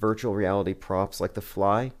 Augmented virtual reality props like the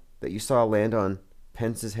fly that you saw land on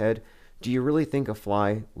Pence's head. Do you really think a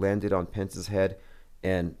fly landed on Pence's head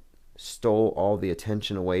and stole all the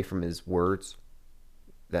attention away from his words?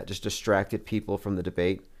 That just distracted people from the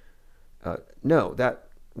debate? No, that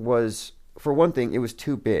was, for one thing, it was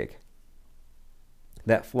too big.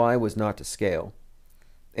 That fly was not to scale.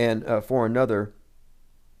 And for another,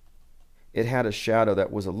 it had a shadow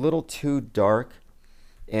that was a little too dark.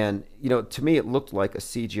 And, to me, it looked like a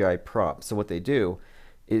CGI prop. So what they do,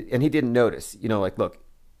 and he didn't notice, look,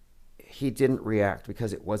 he didn't react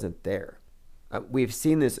because it wasn't there. We've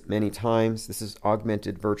seen this many times. This is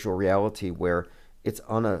augmented virtual reality where it's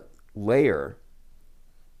on a layer.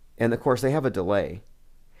 And, of course, they have a delay.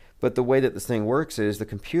 But the way that this thing works is the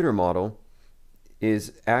computer model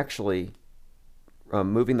is actually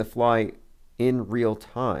moving the fly in real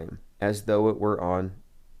time as though it were on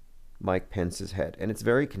Mike Pence's head. And it's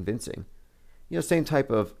very convincing. Same type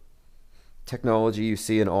of technology you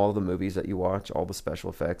see in all the movies that you watch, all the special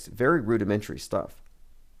effects, very rudimentary stuff.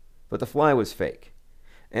 But the fly was fake.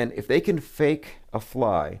 And if they can fake a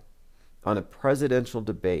fly on a presidential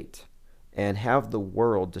debate and have the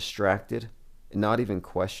world distracted not even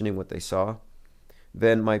questioning what they saw,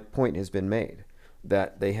 then my point has been made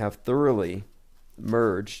that they have thoroughly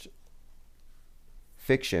merged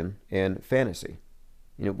fiction and fantasy.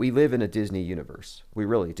 We live in a Disney universe. We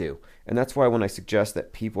really do. And that's why when I suggest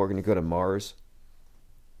that people are going to go to Mars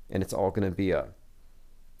and it's all going to be a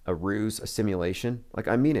ruse, a simulation, like,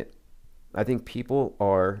 I mean it. I think people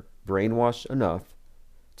are brainwashed enough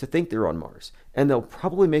to think they're on Mars. And they'll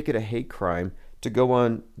probably make it a hate crime to go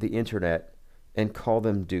on the internet and call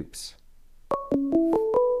them dupes.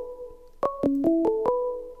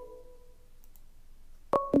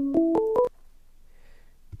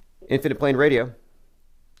 Infinite Plane Radio.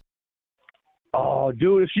 Oh,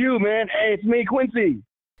 dude, it's you, man. Hey, it's me, Quincy.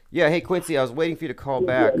 Yeah, hey, Quincy, I was waiting for you to call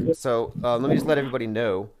back. So let me just let everybody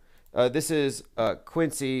know. This is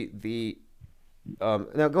Quincy, the...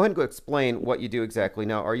 now, go ahead and go explain what you do exactly.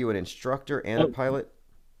 Now, are you an instructor and a pilot?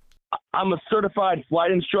 I'm a certified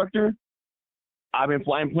flight instructor. I've been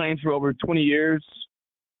flying planes for over 20 years.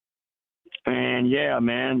 And yeah,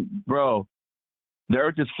 man, bro, the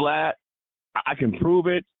earth is flat. I can prove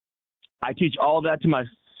it. I teach all that to my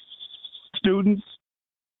students.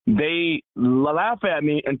 They laugh at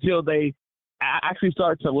me until they actually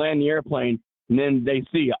start to land the airplane, and then they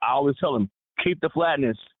see. I always tell them, keep the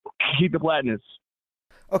flatness. Keep the flatness.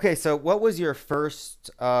 Okay, so what was your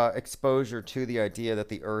first exposure to the idea that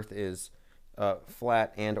the Earth is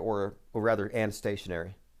flat or rather and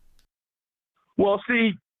stationary? Well,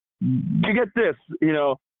 see, you get this.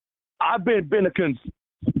 I've been a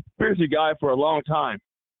conspiracy guy for a long time.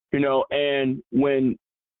 And when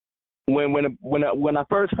I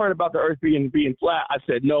first heard about the Earth being flat, I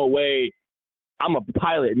said, no way. I'm a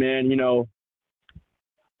pilot, man.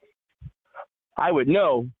 I would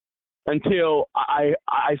know until I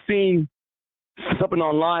seen something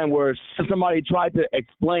online where somebody tried to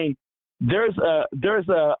explain there's a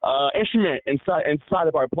instrument inside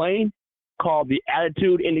of our plane called the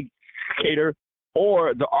attitude indicator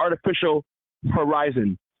or the artificial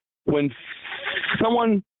horizon. When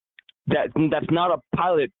someone that's not a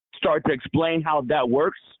pilot start to explain how that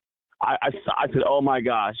works, I said, oh my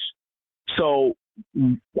gosh. So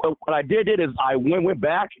what I did is I went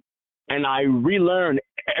back and I relearned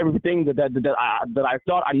everything that I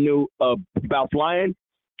thought I knew about flying,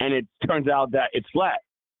 and it turns out that it's flat.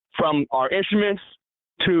 From our instruments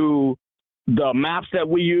to the maps that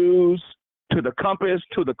we use to the compass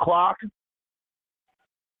to the clock.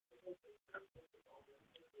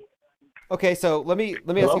 Okay, so let me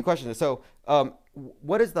ask you a question. So,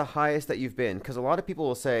 what is the highest that you've been? Because a lot of people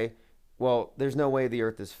will say, "Well, there's no way the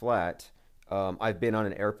Earth is flat." I've been on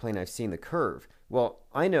an airplane. I've seen the curve. Well,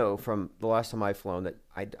 I know from the last time I've flown that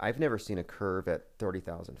I've never seen a curve at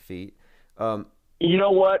 30,000 feet. You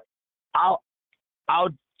know what? I'll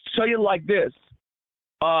tell you like this.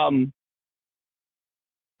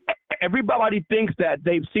 Everybody thinks that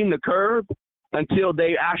they've seen the curve until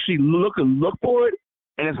they actually look for it,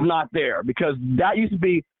 and it's not there, because that used to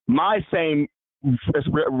be my same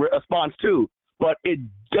response too. But it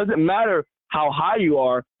doesn't matter how high you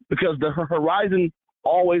are, because the horizon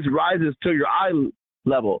always rises to your eye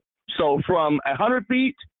level. So from 100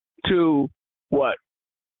 feet to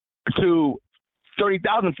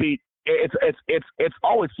 30,000 feet, it's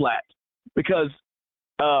always flat, because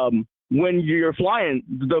when you're flying,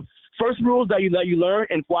 the first rules that you learn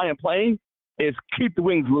in flying a plane is keep the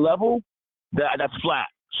wings level. That's flat,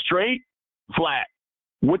 straight, flat,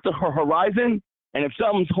 with the horizon. And if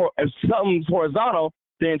something's horizontal,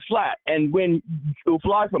 then it's flat. And when you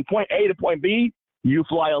fly from point A to point B, you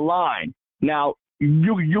fly a line. Now,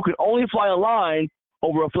 you can only fly a line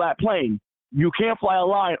over a flat plane. You can't fly a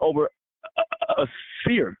line over a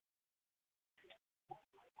sphere.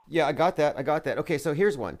 Yeah, I got that. Okay, so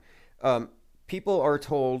here's one. People are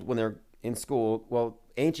told when they're in school, well,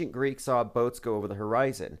 ancient Greeks saw boats go over the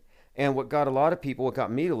horizon. And what got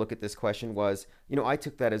me to look at this question was, I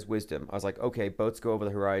took that as wisdom. I was like, okay, boats go over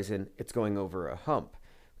the horizon. It's going over a hump.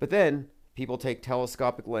 But then people take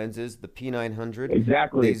telescopic lenses, the P900.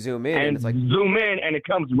 Exactly. They zoom in. And it's like, zoom in, and it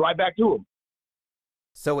comes right back to them.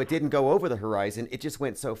 So it didn't go over the horizon. It just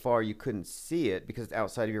went so far you couldn't see it because it's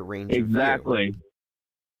outside of your range of view.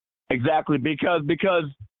 Exactly. Because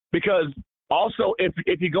also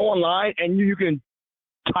if you go online and you can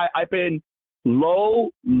type in low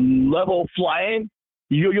level flying,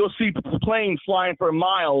 you'll see planes flying for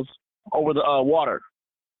miles over the water.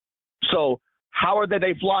 So how are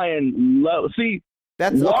they flying low? See,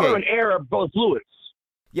 that's water okay. And air are both fluids.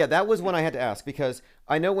 Yeah, that was one I had to ask, because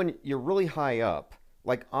I know when you're really high up,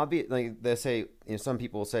 like obviously they say, some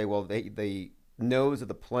people say, well, the nose of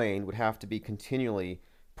the plane would have to be continually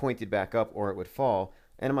pointed back up or it would fall.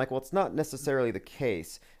 And I'm like, well, it's not necessarily the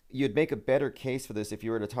case. You'd make a better case for this if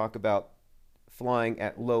you were to talk about flying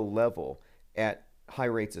at low level at high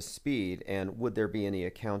rates of speed, and would there be any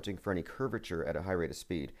accounting for any curvature at a high rate of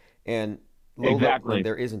speed? And low Exactly. level,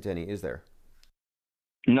 there isn't any, is there?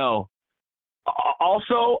 No.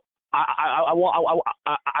 Also, I've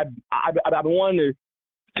been wanting to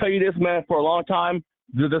tell you this, man, for a long time.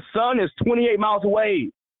 The sun is 28 miles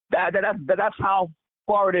away. That's how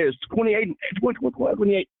far it is. 28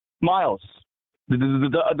 miles.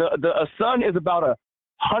 The sun is about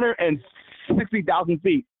 160,000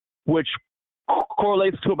 feet, which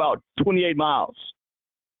correlates to about 28 miles.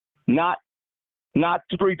 Not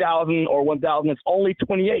 3,000 or 1,000. It's only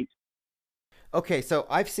 28. Okay, so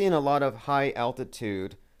I've seen a lot of high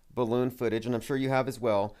altitude balloon footage, and I'm sure you have as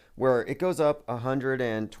well, where it goes up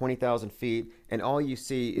 120,000 feet, and all you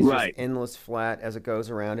see is just endless flat as it goes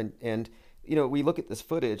around. And you know, we look at this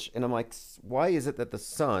footage, and I'm like, why is it that the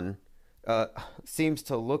sun seems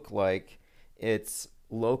to look like it's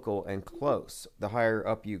local and close the higher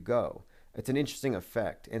up you go? It's an interesting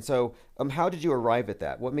effect. And so, how did you arrive at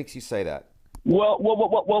that? What makes you say that? Well,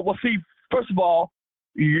 see, first of all,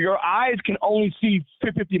 your eyes can only see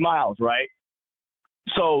 50 miles, right?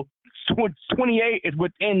 So 28 is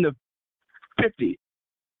within the 50.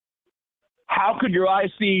 How could your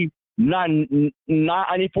eyes see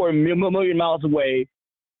 94 million miles away,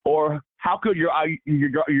 or how could your eyes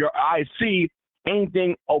see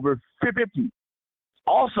anything over 50?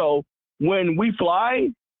 Also, when we fly,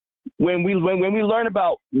 when we learn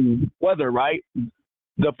about weather, right?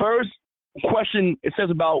 The first question it says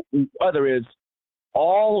about weather is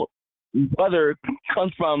all weather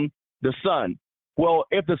comes from the sun. Well,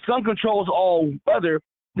 if the sun controls all weather,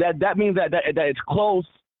 that means that it's close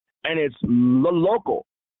and it's local.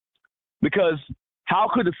 Because how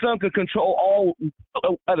could the sun could control all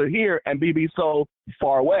weather here and be so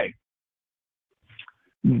far away?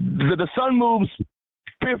 The sun moves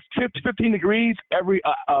 15 degrees every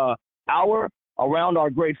hour around our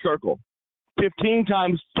great circle. 15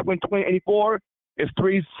 times 2084 is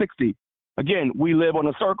 360. Again, we live on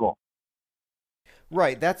a circle.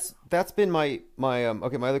 Right. That's been my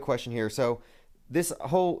other question here. So this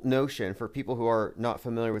whole notion for people who are not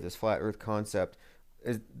familiar with this flat Earth concept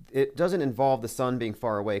is it doesn't involve the sun being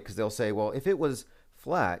far away, because they'll say, well, if it was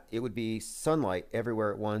flat, it would be sunlight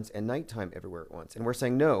everywhere at once and nighttime everywhere at once. And we're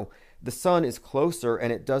saying no, the sun is closer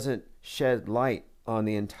and it doesn't shed light on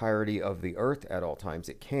the entirety of the Earth at all times.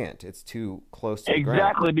 It can't. It's too close to the ground.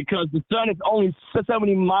 Exactly, because the sun is only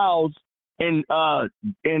 70 miles in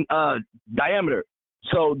diameter.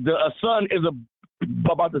 So the sun is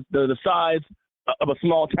about the size of a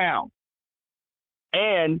small town,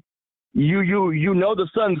 and you know the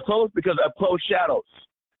sun's close because of close shadows.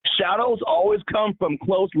 Shadows always come from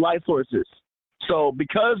close light sources. So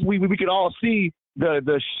because we can all see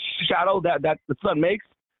the shadow that the sun makes,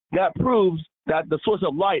 that proves that the source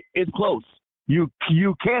of light is close. You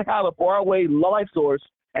can't have a far away light source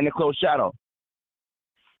and a close shadow.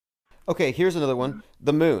 Okay, here's another one.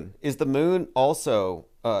 The moon. Is the moon also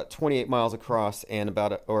 28 miles across and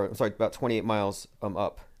about 28 miles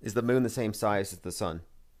up? Is the moon the same size as the sun,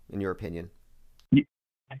 in your opinion?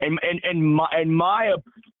 In my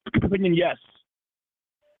opinion, yes.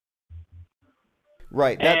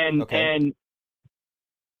 Right.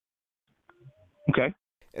 Okay.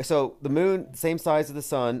 So the moon, same size as the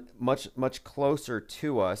sun, much closer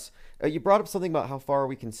to us. You brought up something about how far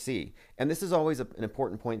we can see, and this is always an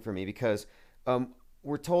important point for me, because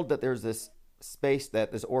we're told that there's this space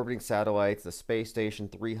that there's orbiting satellites, the space station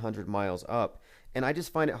 300 miles up, and I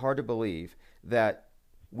just find it hard to believe that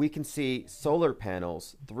we can see solar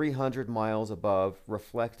panels 300 miles above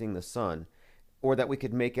reflecting the sun, or that we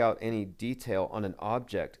could make out any detail on an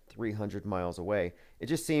object 300 miles away. It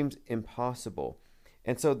just seems impossible.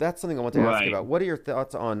 And so that's something I want to ask you about. What are your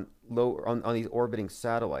thoughts on these orbiting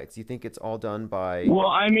satellites? Do you think it's all done by? Well,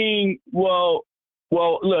 I mean, listen,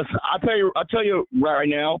 I'll tell you right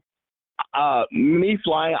now. Me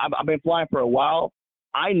flying, I've been flying for a while.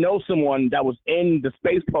 I know someone that was in the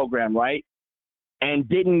space program, right, and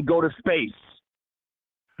didn't go to space.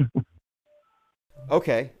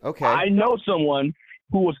 Okay. I know someone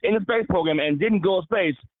who was in the space program and didn't go to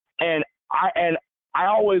space, and I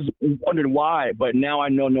always wondered why, but now I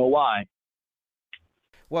know why.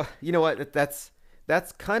 Well, you know what? That's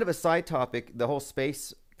kind of a side topic, the whole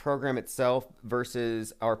space program itself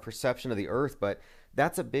versus our perception of the Earth, but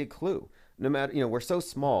that's a big clue. No matter, we're so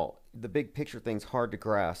small, the big picture thing's hard to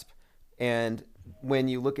grasp. And when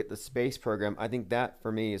you look at the space program, I think that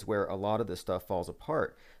for me is where a lot of this stuff falls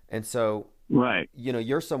apart. And so Right. you know,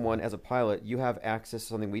 you're someone as a pilot, you have access to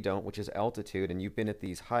something we don't, which is altitude, and you've been at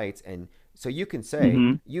these heights, and so you can say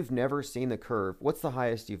Hmm. you've never seen the curve. What's the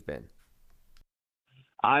highest you've been?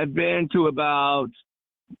 I've been to about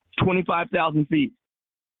 25,000 feet,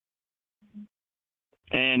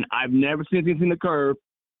 and I've never seen the curve.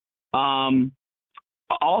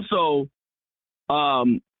 Also,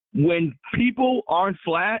 when people aren't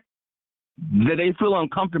flat, that they feel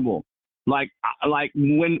uncomfortable. Like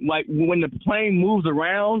when the plane moves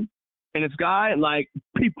around in the sky, like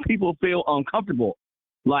people feel uncomfortable.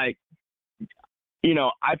 Like, you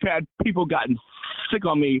know, I've had people gotten sick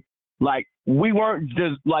on me. Like we weren't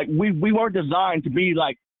we weren't designed to be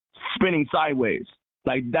like spinning sideways.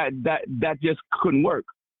 Like that just couldn't work.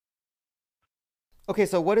 Okay,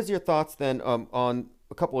 so what is your thoughts then on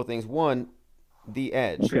a couple of things? One, the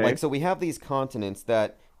edge. Okay. Like, so we have these continents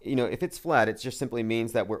that, you know, if it's flat, it just simply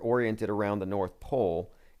means that we're oriented around the North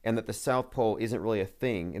Pole and that the South Pole isn't really a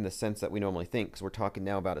thing in the sense that we normally think, because we're talking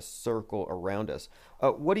now about a circle around us.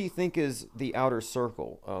 What do you think is the outer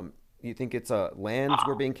circle? You think it's lands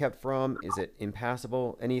we're being kept from? Is it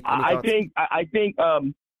impassable? Any thoughts? I think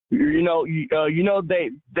they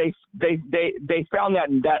found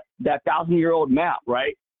that 1,000-year-old map,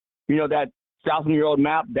 right? You know, that 1,000-year-old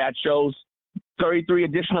map that shows 33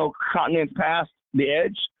 additional continents past the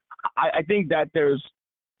edge. I think that there's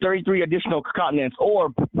 33 additional continents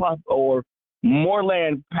or more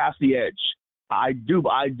land past the edge. I do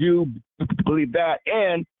believe that,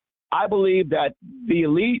 and I believe that the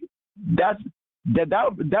elite, that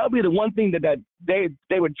would be the one thing that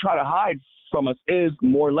they would try to hide from us, is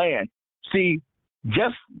more land. See,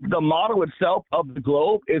 just the model itself of the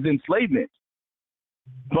globe is enslavement.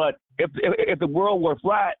 But if the world were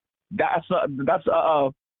flat, that's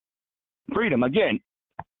freedom again.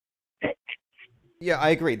 Yeah,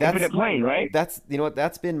 I agree. That's Infinite plane, right? That's, you know what,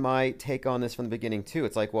 that's been my take on this from the beginning too.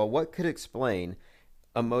 It's like, well, what could explain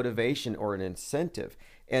a motivation or an incentive?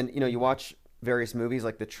 And you know, you watch various movies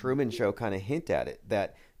like The Truman Show kind of hint at it,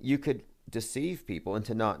 that you could deceive people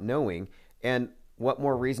into not knowing. And what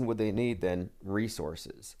more reason would they need than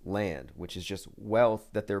resources, land, which is just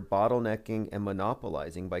wealth that they're bottlenecking and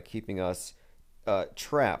monopolizing by keeping us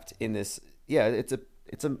trapped in this. Yeah, it's a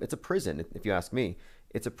prison, if you ask me.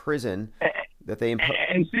 It's a prison that they impose.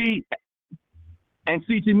 And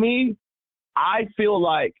see, to me, I feel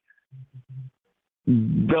like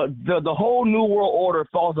the whole New World Order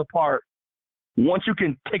falls apart once you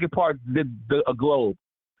can take apart a globe,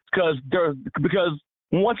 because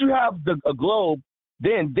once you have a globe,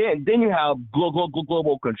 then you have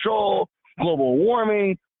global control, global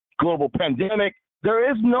warming, global pandemic.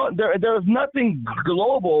 There is nothing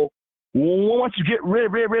global once you get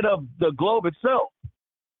rid of the globe itself.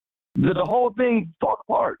 The whole thing falls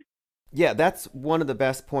apart. Yeah, that's one of the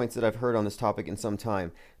best points that I've heard on this topic in some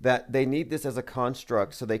time, that they need this as a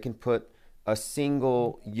construct so they can put a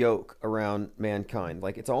single yoke around mankind.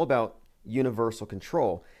 Like, it's all about universal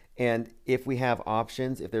control. And if we have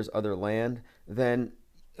options, if there's other land, then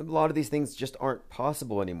a lot of these things just aren't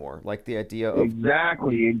possible anymore. Like the idea of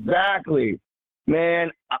Exactly. Man,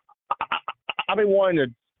 I've been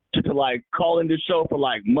wanting to like call in this show for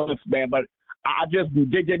like months, man, but I just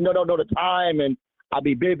didn't know the time, and I'll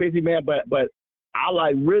be busy, man. But I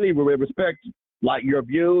like really respect like your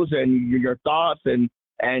views and your thoughts, and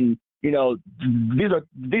you know,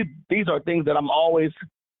 these are things that I'm always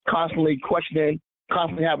constantly questioning,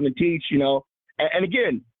 constantly having to teach, you know. And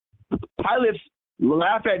again, pilots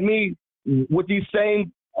laugh at me with these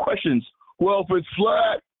same questions. Well, if it's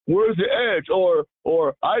flat, where's the edge? Or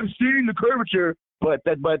I've seen the curvature, but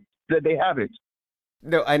they haven't.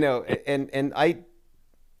 No, I know, and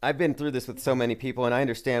I've been through this with so many people, and I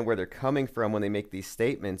understand where they're coming from when they make these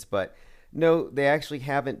statements, but no, they actually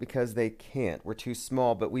haven't, because they can't. We're too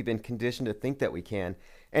small, but we've been conditioned to think that we can.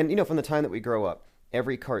 And you know, from the time that we grow up,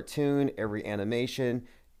 every cartoon, every animation,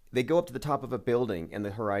 they go up to the top of a building and the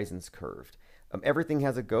horizon's curved. Everything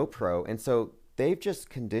has a GoPro, and so they've just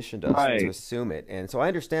conditioned us Right. to assume it. And so I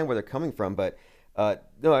understand where they're coming from, but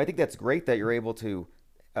no, I think that's great that you're able to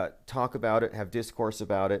talk about it, have discourse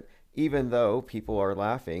about it, even though people are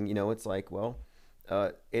laughing. You know, it's like, well,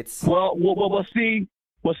 it's Well,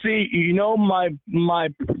 see, you know, my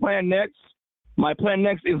plan next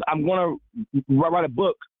is I'm gonna write a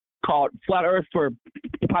book called Flat Earth for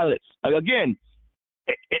Pilots. Again,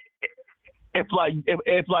 if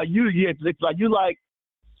you like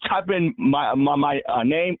type in my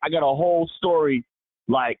name, I got a whole story,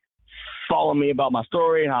 like follow me about my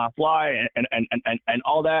story and how I fly and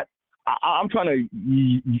all that. I'm trying to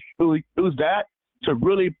use that to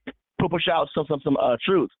really push out some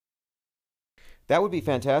truth. That would be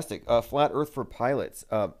fantastic. Flat Earth for Pilots.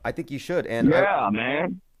 I think you should, and Yeah,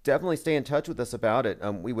 man. definitely stay in touch with us about it.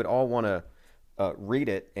 We would all want to read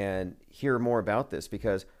it and hear more about this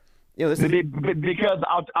because, this is Because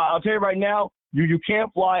I'll tell you right now, you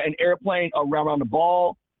can't fly an airplane around the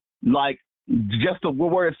ball, like just the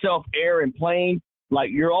word itself, air and plane.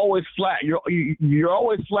 Like you're always flat. You're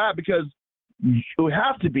always flat because you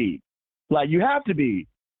have to be. Like you have to be.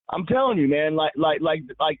 I'm telling you, man. Like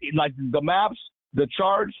the maps, the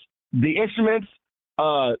charts, the instruments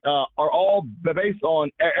are all based on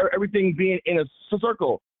everything being in a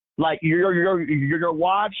circle. Like your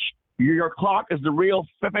watch, your clock is the real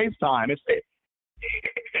FaceTime.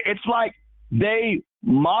 It's like they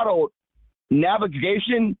modeled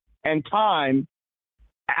navigation and time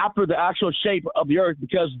after the actual shape of the Earth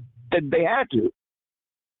because they had to.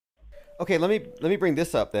 Okay, let me bring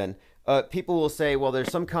this up then. People will say, well,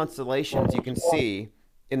 there's some constellations you can see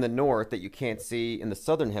in the north that you can't see in the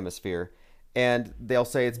southern hemisphere, and they'll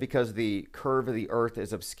say it's because the curve of the Earth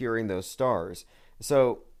is obscuring those stars.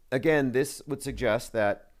 So again, this would suggest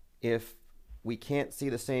that if we can't see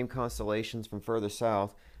the same constellations from further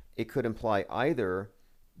south, it could imply either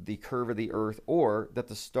the curve of the Earth or that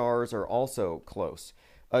the stars are also close.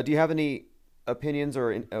 Do you have any opinions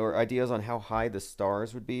or ideas on how high the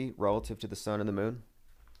stars would be relative to the sun and the moon?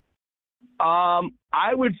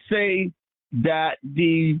 I would say that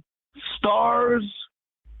the stars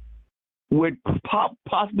would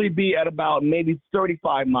possibly be at about maybe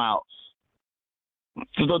 35 miles.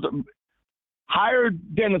 So higher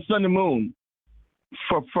than the sun and moon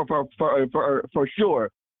for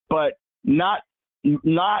sure, but not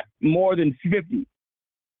more than 50.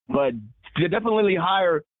 But they're definitely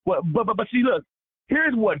higher. But see, look,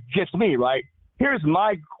 here's what gets me, right? Here's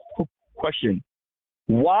my question.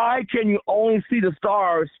 Why can you only see the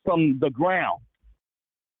stars from the ground?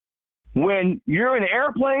 When you're in an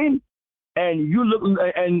airplane and you look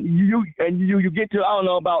and you get to, I don't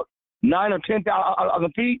know, about 9 or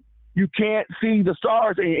 10,000 feet, you can't see the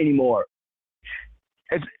stars anymore.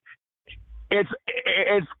 It's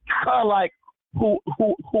kind of like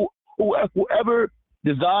whoever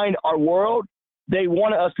designed our world, they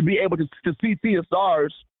wanted us to be able to see the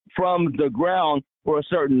stars from the ground for a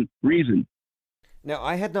certain reason. Now,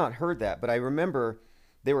 I had not heard that, but I remember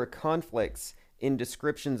there were conflicts in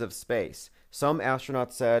descriptions of space. Some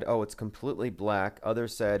astronauts said, oh, it's completely black.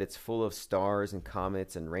 Others said it's full of stars and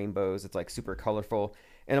comets and rainbows. It's like super colorful.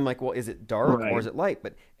 And I'm like, well, is it dark or is it light?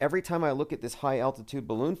 But every time I look at this high altitude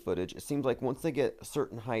balloon footage, it seems like once they get a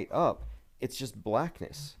certain height up, it's just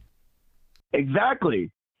blackness.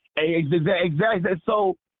 Exactly.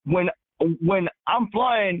 So when I'm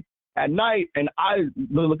flying at night and I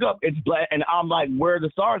look up, it's black, and I'm like, where are the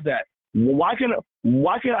stars at? Why can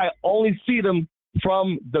I only see them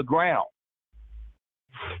from the ground?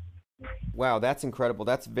 Wow, that's incredible.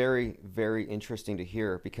 That's very, very interesting to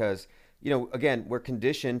hear because, again, we're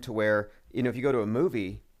conditioned to where, if you go to a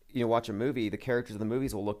movie, watch a movie, the characters of the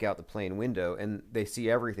movies will look out the plane window and they see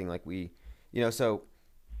everything like we, so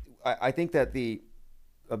I think that the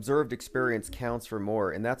observed experience counts for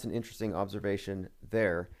more, and that's an interesting observation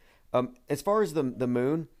there. As far as the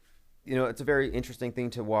moon, it's a very interesting thing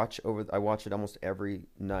to watch I watch it almost every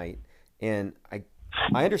night, and I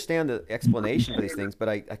understand the explanation for these things, but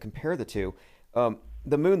I compare the two.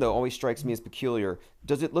 The moon, though, always strikes me as peculiar.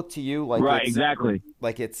 Does it look to you like exactly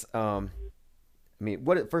like it's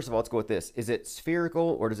first of all, let's go with this. Is it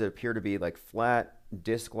spherical or does it appear to be like flat,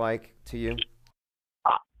 disc-like to you?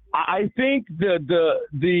 I think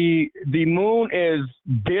the moon is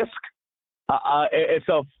disc. It's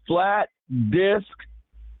a flat disc,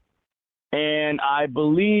 and I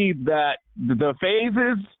believe that the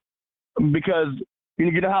phases, because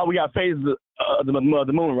you know how we got phases of the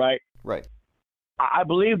moon, right? Right. I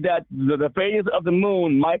believe that the phase of the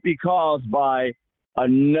moon might be caused by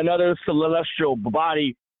another celestial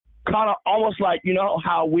body, kind of almost like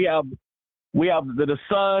how we have the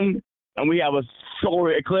sun and we have a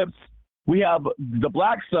solar eclipse. We have the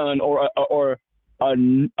black sun or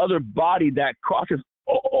another body that crosses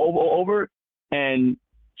over and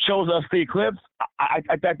shows us the eclipse. I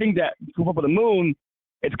think that for the moon,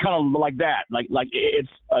 it's kind of like that. Like it's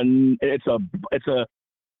a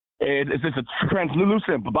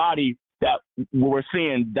translucent body that we're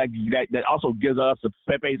seeing that also gives us the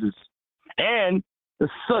phases. And the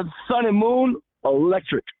sun and moon,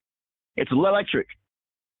 electric. It's electric.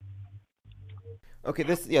 Okay,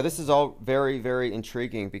 this is all very, very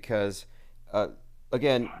intriguing because,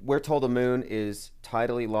 again, we're told the moon is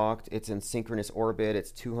tidally locked. It's in synchronous orbit.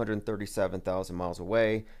 It's 237,000 miles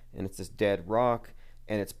away, and it's this dead rock,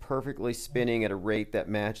 and it's perfectly spinning at a rate that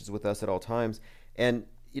matches with us at all times. And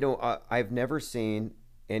I've never seen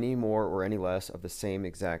any more or any less of the same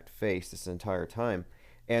exact face this entire time.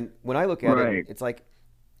 And when I look at it, it's like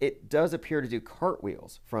it does appear to do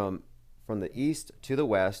cartwheels from the east to the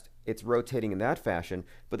west. It's rotating in that fashion,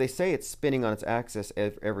 but they say it's spinning on its axis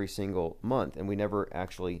every single month, and we never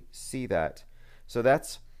actually see that. So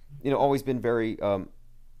that's always been very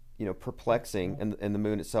perplexing. And the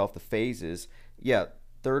moon itself, the phases, yeah,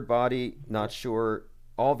 third body, not sure,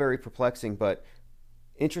 all very perplexing, but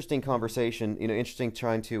interesting conversation. Interesting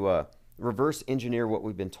trying to reverse engineer what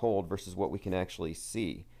we've been told versus what we can actually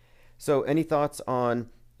see. So, any thoughts on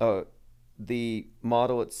the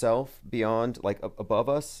model itself beyond, like above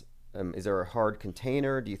us? Is there a hard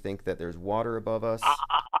container? Do you think that there's water above us?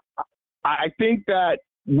 I think that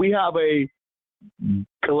we have a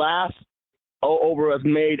glass over us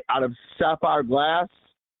made out of sapphire glass.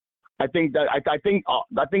 I think that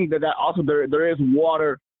that also there is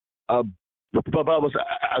water above us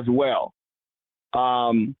as well.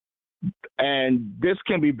 And this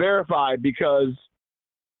can be verified because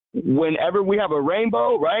whenever we have a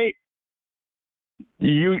rainbow, right?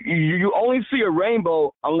 You only see a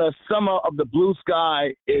rainbow unless some of the blue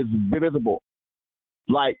sky is visible.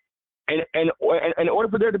 Like, and in order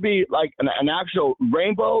for there to be like an actual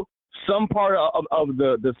rainbow, some part of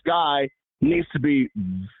the sky needs to be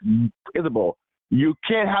visible. You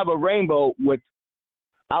can't have a rainbow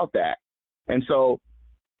without that. And so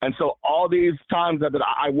all these times that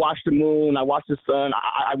I watch the moon, I watch the sun,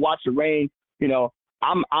 I watch the rain,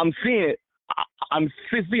 I'm seeing it. I'm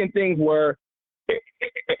seeing things where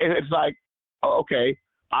it's like, okay,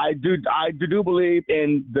 I do believe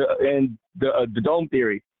in the dome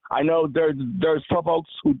theory. I know there's some folks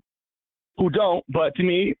who don't, but to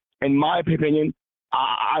me, in my opinion,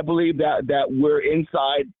 I believe that we're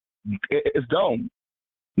inside its dome.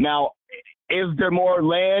 Now, is there more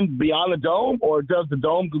land beyond the dome, or does the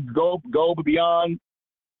dome go beyond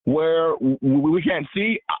where we can't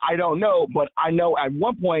see? I don't know, but I know at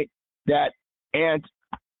one point that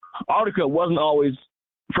Antarctica wasn't always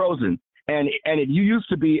frozen, and it used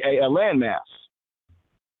to be a landmass.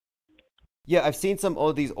 Yeah, I've seen some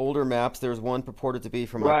of these older maps. There's one purported to be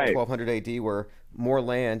from like 1200 AD where more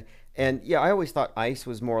land. And yeah, I always thought ice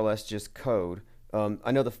was more or less just code.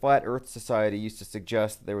 I know the Flat Earth Society used to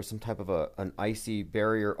suggest that there was some type of an icy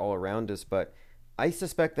barrier all around us, but I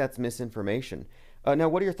suspect that's misinformation. Now,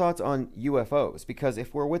 what are your thoughts on UFOs? Because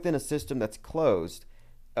if we're within a system that's closed,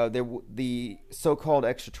 the so-called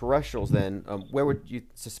extraterrestrials, then where would you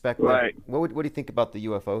suspect? Right. What do you think about the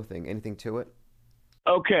UFO thing? Anything to it?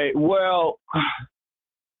 Okay, well,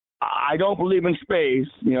 I don't believe in space.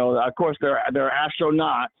 Of course, there are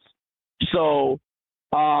astronauts. So,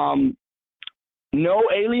 no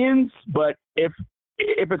aliens. But if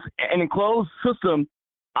it's an enclosed system,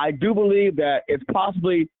 I do believe that it's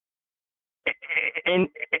possibly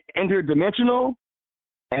interdimensional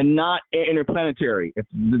and not interplanetary.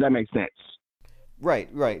 Does that make sense? Right.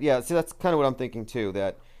 Yeah. See, that's kind of what I'm thinking too.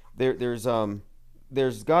 That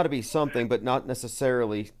there's got to be something, but not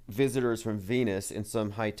necessarily visitors from Venus in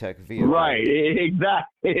some high-tech vehicle. Right.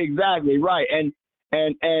 Exactly. Right. And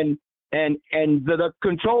the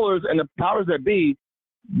controllers and the powers that be,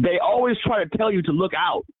 they always try to tell you to look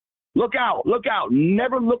out. Look out.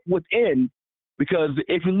 Never look within, because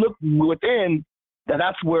if you look within,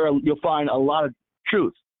 that's where you'll find a lot of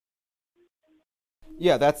truth.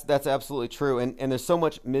 Yeah, that's absolutely true, and there's so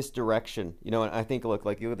much misdirection, and I think look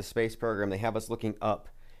at the space program, they have us looking up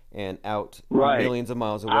and out millions of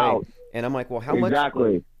miles away, and I'm like, well, how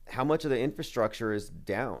much of the infrastructure is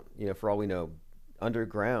down, for all we know,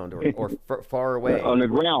 underground or far away,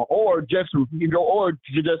 underground, or just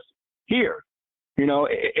here,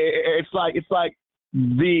 it's like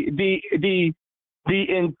the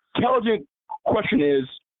intelligent question is,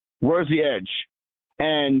 where's the edge?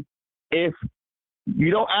 And if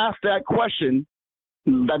you don't ask that question,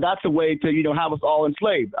 that's a way to have us all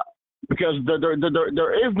enslaved, because there is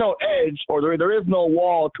no edge, or there is no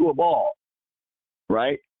wall to a ball,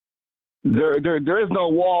 right? There is no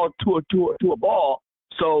wall to a ball,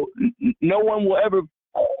 so no one will ever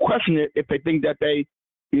question it if they think that they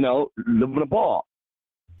live in a ball.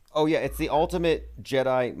 Oh yeah, it's the ultimate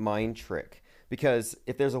Jedi mind trick, because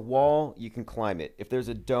if there's a wall, you can climb it. If there's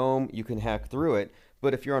a dome, you can hack through it.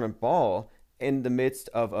 But if you're on a ball in the midst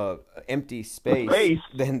of a empty space,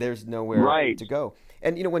 then there's nowhere to go.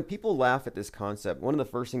 And when people laugh at this concept, one of the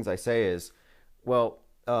first things I say is, well,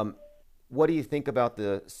 what do you think about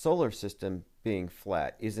the solar system being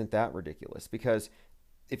flat? Isn't that ridiculous? Because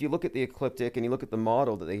if you look at the ecliptic and you look at the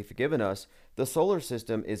model that they've given us, the solar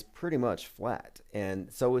system is pretty much flat,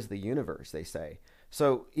 and so is the universe, they say.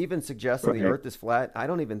 So even suggesting the Right. Earth is flat, I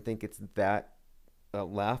don't even think it's that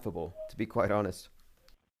laughable, to be quite honest.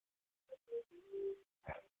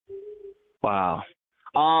 Wow.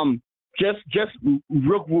 Just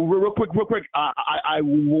real quick. I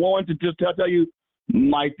want to just tell you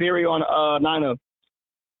my theory on Nina.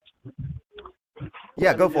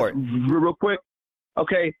 Yeah, go for it. Real quick.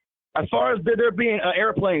 Okay. As far as there being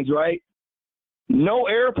airplanes, right? No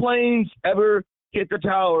airplanes ever hit the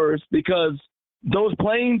towers because those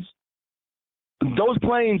planes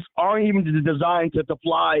aren't even designed to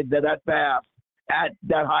fly that fast at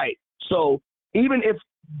that height. So even if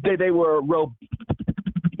they were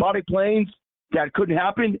robotic planes, that couldn't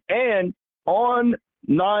happen. And on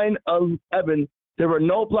 9/11, there were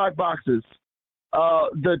no black boxes.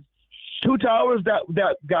 The two towers that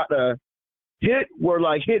got hit were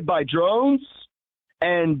like hit by drones,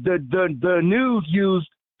 and the news used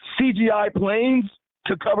CGI planes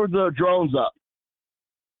to cover the drones up.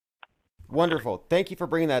 Wonderful. Thank you for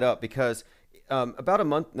bringing that up because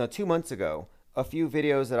about 2 months ago, a few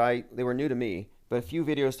videos they were new to me, but a few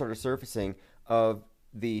videos started surfacing of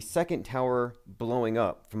the second tower blowing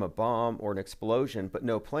up from a bomb or an explosion, but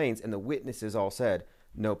no planes, and the witnesses all said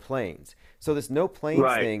no planes. So this no planes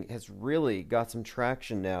Right. thing has really got some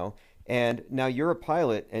traction now. And now you're a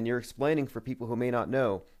pilot and you're explaining for people who may not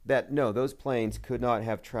know that no, those planes could not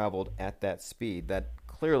have traveled at that speed. That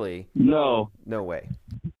clearly, No. no way.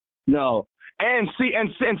 No, and see,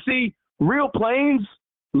 real planes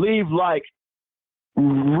leave like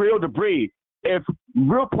real debris. If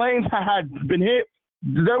real planes had been hit,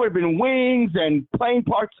 there would have been wings and plane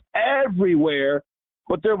parts everywhere.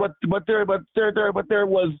 But there was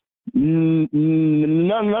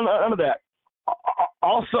none of that.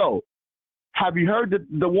 Also, have you heard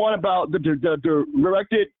the one about the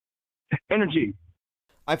directed energy?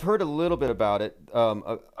 I've heard a little bit about it.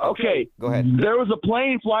 Okay. Go ahead. There was a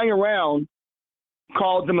plane flying around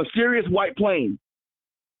called the Mysterious White Plane.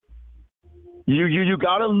 You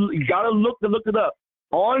gotta look it up.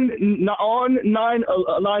 On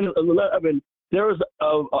 9/11, there was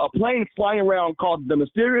a plane flying around called the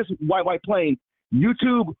Mysterious White Plane.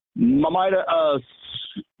 YouTube might have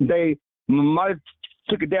they might have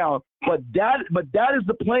took it down, but that is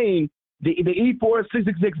the plane, the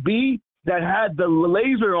E-466B that had the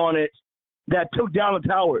laser on it that took down the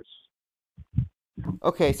towers.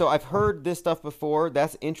 Okay, so I've heard this stuff before.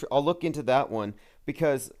 That's I'll look into that one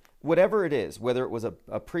because whatever it is, whether it was a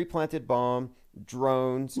pre-planted bomb,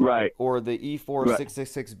 drones, Right. or the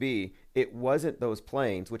E-466B, it wasn't those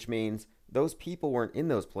planes, which means those people weren't in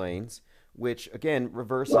those planes, which again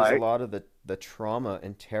reverses a Right. lot of the trauma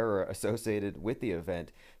and terror associated with the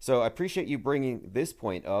event. So I appreciate you bringing this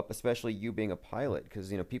point up, especially you being a pilot,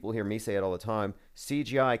 because people hear me say it all the time.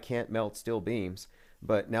 CGI can't melt steel beams,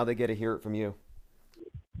 but now they get to hear it from you.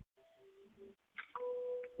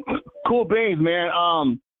 Cool beans,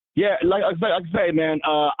 man. Yeah, like I say, man.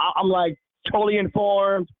 I'm like totally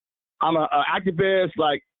informed. I'm an activist.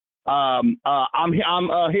 Like, I'm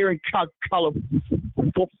here in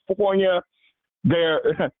California.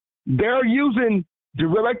 They're using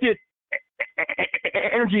directed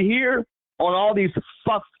energy here on all these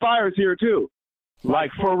fires here too.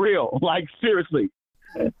 Like for real. Like seriously.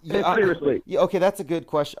 Seriously. Okay, that's a good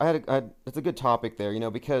question. That's a good topic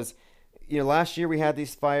there, because last year we had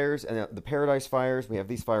these fires and the Paradise fires. We have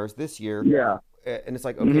these fires this year. Yeah. And it's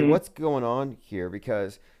like, okay, what's going on here?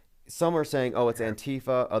 Because some are saying, oh, it's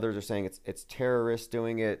Antifa. Others are saying it's terrorists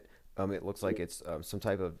doing it. It looks like it's some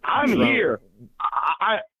type of. I'm here.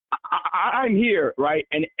 I'm here, right?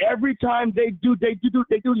 And every time they do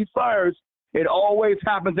these fires, it always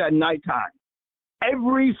happens at nighttime.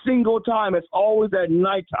 Every single time, it's always at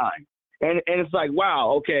nighttime, and it's like,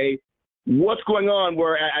 wow, okay, what's going on?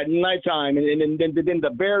 We're at nighttime, and then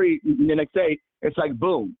the next day, it's like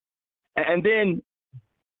boom, and then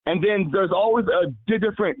there's always a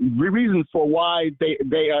different reasons for why they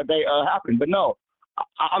happen. But no,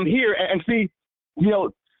 I'm here, and see,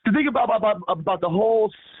 to think about the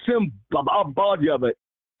whole symbology of it.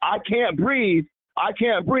 I can't breathe.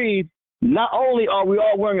 Not only are we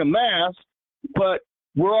all wearing a mask, but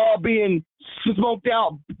we're all being smoked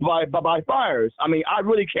out by fires. I mean, I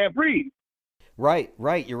really can't breathe. Right.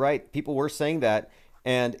 You're right. People were saying that,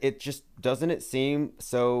 and it just doesn't it seem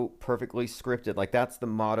so perfectly scripted? Like that's the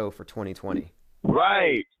motto for 2020.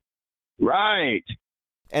 Right.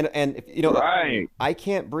 And Right. I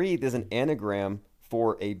can't breathe is an anagram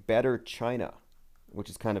for a better China,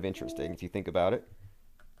 which is kind of interesting if you think about it.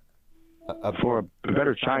 For a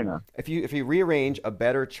better China. If you rearrange a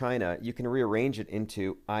better China, you can rearrange it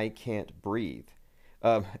into I can't breathe.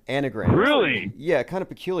 anagrams. Really? Yeah, kind of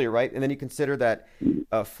peculiar, right? And then you consider that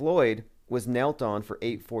Floyd was knelt on for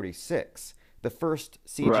 8:46. The first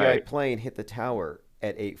CGI plane hit the tower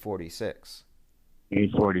at 8:46.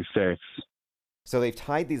 8:46. So they've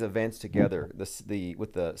tied these events together,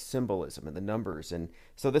 with the symbolism and the numbers, and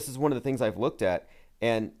so this is one of the things I've looked at,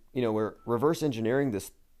 and we're reverse engineering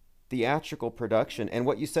this theatrical production, and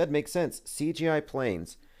what you said makes sense. CGI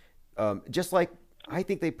planes, just like I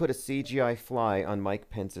think they put a CGI fly on Mike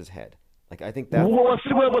Pence's head. Like I think that. Well,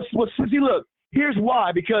 see, look, here's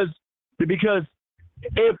why. Because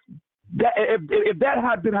if that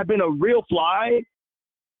had been a real fly,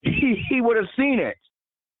 he would have seen it.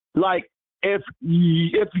 Like if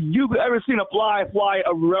you've ever seen a fly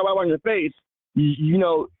around your face, you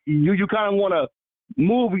kind of want to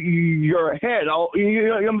move your head. You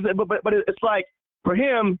know what I'm saying? But it's like for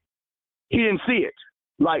him, he didn't see it.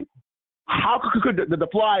 Like how could the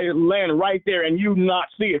fly land right there and you not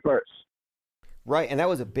see it first? Right, and that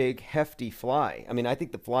was a big, hefty fly. I mean, I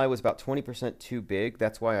think the fly was about 20% too big.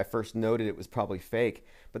 That's why I first noted it was probably fake.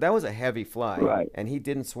 But that was a heavy fly, right? And he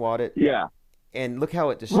didn't swat it. Yeah. And look how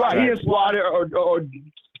it distracted. Right, he didn't swat it or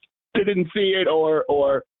didn't see it or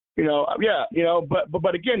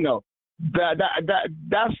But again, though,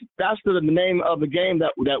 that's the name of the game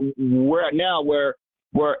that we're at now, where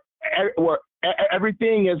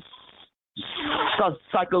everything is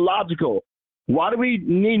psychological. Why do we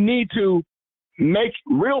need to make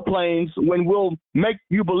real planes when we'll make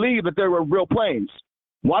you believe that there were real planes?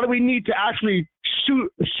 Why do we need to actually shoot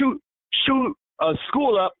a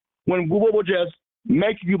school up when we'll just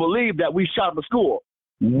make you believe that we shot up a school?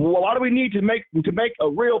 Why do we need to make a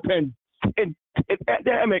real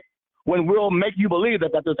pandemic when we'll make you believe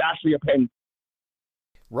that there's actually a pandemic?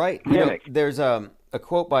 Right. There's a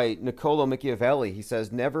quote by Niccolo Machiavelli. He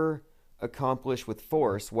says, "Never accomplish with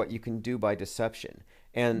force what you can do by deception."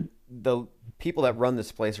 And the people that run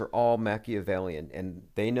this place are all Machiavellian, and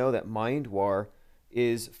they know that mind war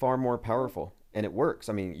is far more powerful, and it works.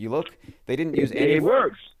 I mean, you look, they didn't use any. It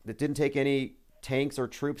works. That didn't take any tanks or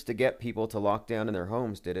troops to get people to lock down in their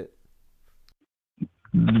homes, did it?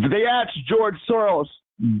 They asked George Soros.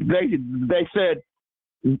 They said,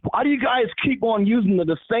 "Why do you guys keep on using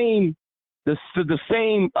the same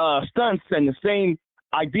stunts and the same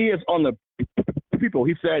ideas on the people?"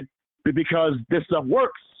 He said, "Because this stuff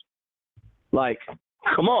works. Like,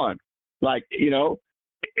 come on, like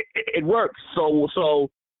it works. So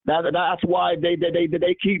that's why they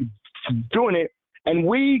keep doing it, and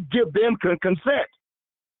we give them consent.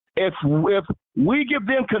 If we give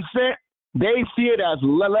them consent, they see it as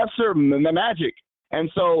lesser magic,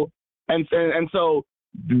 and so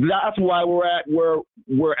that's why we're at where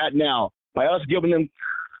we're at now, by us giving them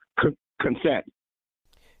consent."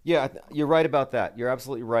 Yeah, you're right about that. You're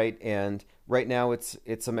absolutely right. And right now,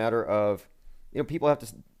 it's a matter of, people have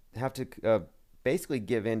to basically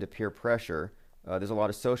give in to peer pressure. There's a lot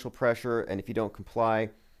of social pressure, and if you don't comply,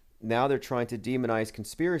 now they're trying to demonize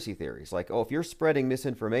conspiracy theories. Like, if you're spreading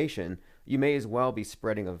misinformation, you may as well be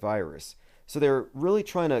spreading a virus. So they're really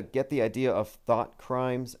trying to get the idea of thought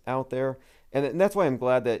crimes out there. And that's why I'm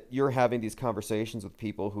glad that you're having these conversations with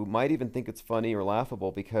people who might even think it's funny or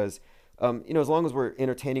laughable, because as long as we're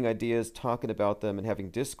entertaining ideas, talking about them, and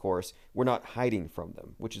having discourse, we're not hiding from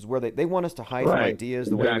them, which is where they want us to hide from ideas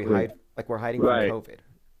the way we hide, like we're hiding from COVID.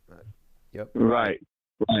 Yep. Right.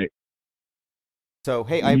 So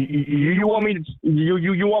hey, you want me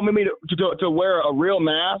to wear a real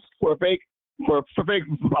mask for a fake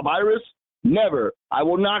virus? Never. I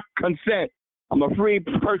will not consent. I'm a free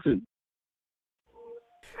person.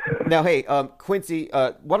 Now, hey, Quincy,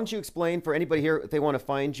 why don't you explain for anybody here, if they want to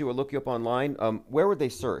find you or look you up online, where would they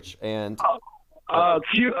search? And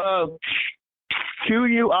QUINCEYCARR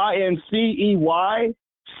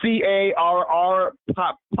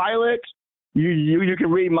pilot. You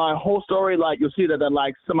can read my whole story. Like, you'll see that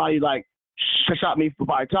like somebody like shot me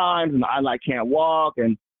 5 times, and I can't walk,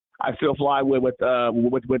 and I still fly with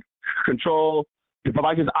control.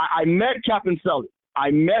 I met Captain Sully. I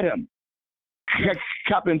met him.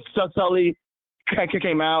 Captain Sully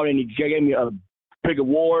came out and he gave me a big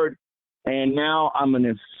award, and now I'm an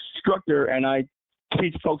instructor and I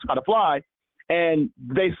teach folks how to fly. And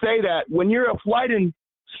they say that when you're a flight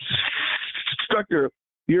instructor,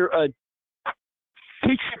 you're a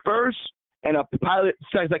teacher first and a pilot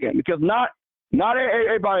second, because not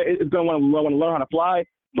everybody is going to want to learn how to fly,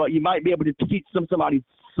 but you might be able to teach somebody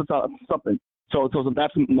something. So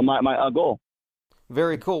that's my goal.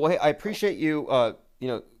 Very cool. Well, hey, I appreciate you,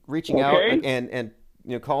 reaching out and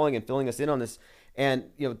calling and filling us in on this, and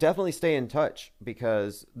definitely stay in touch,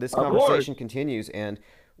 because this conversation continues, and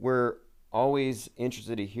we're always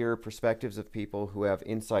interested to hear perspectives of people who have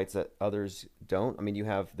insights that others don't. I mean, you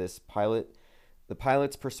have the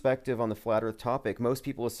pilot's perspective on the flat Earth topic. Most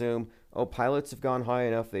people assume, oh, pilots have gone high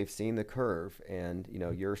enough, they've seen the curve, and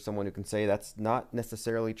you're someone who can say that's not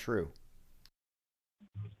necessarily true.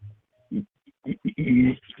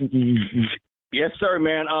 Yes, sir,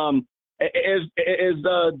 man. Is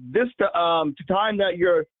this the time that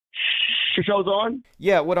your show's on?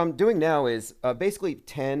 Yeah, what I'm doing now is basically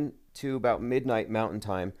 10 to about midnight Mountain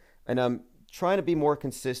Time, and I'm trying to be more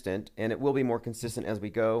consistent, and it will be more consistent as we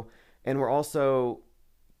go. And we're also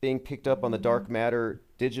being picked up on the Dark Matter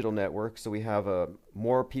digital network, so we have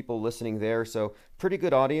more people listening there. So pretty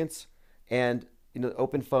good audience, and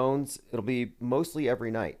open phones. It'll be mostly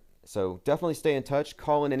every night. So definitely stay in touch.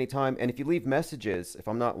 Call in anytime, and if you leave messages, if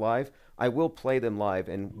I'm not live, I will play them live,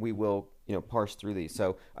 and we will parse through these.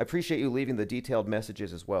 So I appreciate you leaving the detailed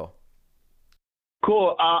messages as well.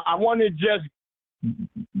 Cool. I wanted just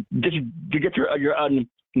to get your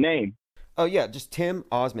name. Oh yeah, just Tim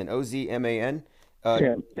Osman, Ozman.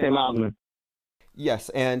 Yeah, Tim Osman. Yes,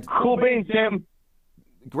 and cool beans, Tim.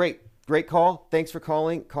 Great call. Thanks for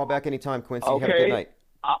calling. Call back anytime, Quincy. Okay. Have a good night.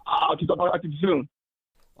 I'll talk to you soon.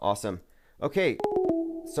 Awesome. Okay,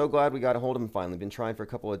 so glad we got a hold of him finally. Been trying for a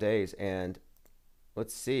couple of days, and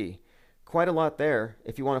let's see. Quite a lot there.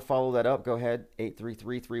 If you want to follow that up, go ahead,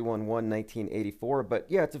 833-311-1984. But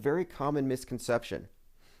yeah, it's a very common misconception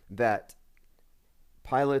that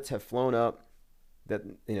pilots have flown up, that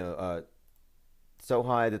so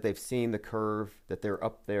high that they've seen the curve, that they're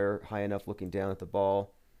up there high enough looking down at the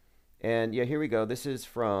ball. And yeah, here we go. This is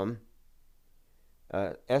from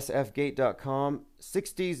sfgate.com.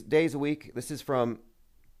 60 days a week. This is from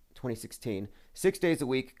 2016. 6 days a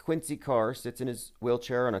week, Quincy Carr sits in his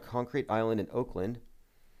wheelchair on a concrete island in Oakland.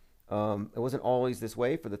 It wasn't always this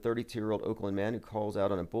way for the 32-year-old Oakland man who calls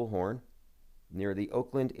out on a bullhorn near the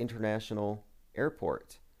Oakland International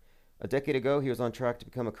Airport. A decade ago, he was on track to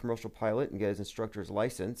become a commercial pilot and get his instructor's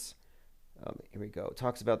license. Here we go. It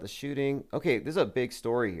talks about the shooting. Okay, this is a big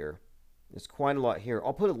story here. There's quite a lot here.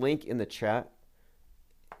 I'll put a link in the chat,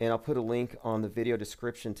 and I'll put a link on the video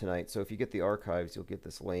description tonight. So if you get the archives, you'll get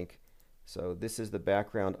this link. So this is the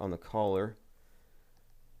background on the caller.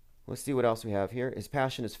 Let's see what else we have here. His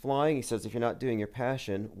passion is flying. He says, if you're not doing your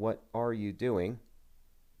passion, what are you doing?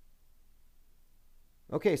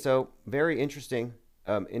 Okay, so very interesting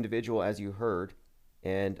individual, as you heard.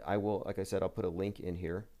 And I will, like I said, I'll put a link in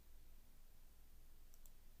here.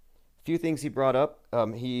 A few things he brought up.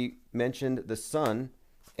 He mentioned the sun,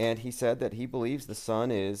 and he said that he believes the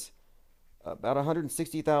sun is about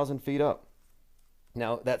 160,000 feet up.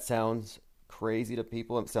 Now, that sounds crazy to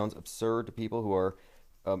people. It sounds absurd to people who are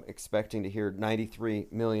expecting to hear 93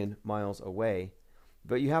 million miles away.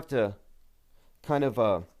 But you have to kind of,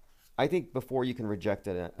 I think before you can reject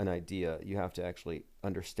an idea, you have to actually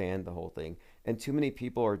understand the whole thing. And too many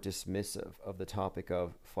people are dismissive of the topic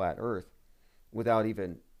of flat Earth without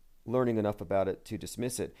even learning enough about it to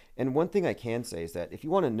dismiss it. And one thing I can say is that if you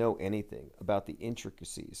want to know anything about the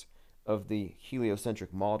intricacies of the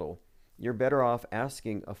heliocentric model, you're better off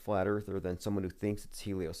asking a flat earther than someone who thinks it's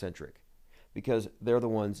heliocentric, because they're the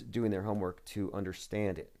ones doing their homework to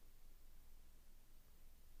understand it.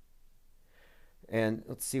 And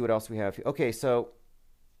let's see what else we have here. Okay, so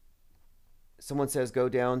someone says go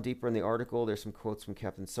down deeper in the article. There's some quotes from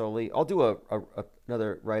Captain Soley. I'll do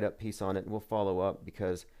another write-up piece on it, and we'll follow up,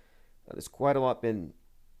 because there's quite a lot been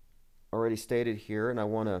already stated here, and I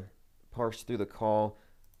want to parse through the call.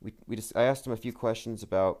 I asked him a few questions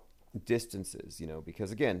about distances,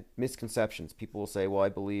 because again, misconceptions. People will say, well, I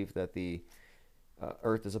believe that the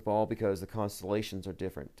Earth is a ball because the constellations are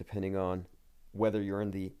different depending on whether you're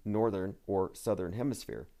in the northern or southern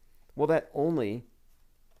hemisphere. Well, that only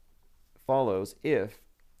follows if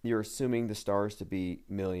you're assuming the stars to be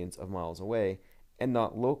millions of miles away and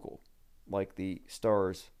not local, like the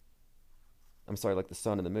sun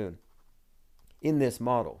and the moon in this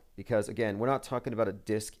model. Because again, we're not talking about a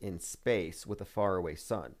disk in space with a faraway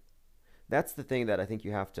sun. That's the thing that I think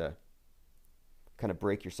you have to kind of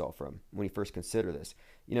break yourself from when you first consider this.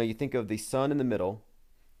 You think of the sun in the middle,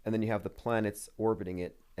 and then you have the planets orbiting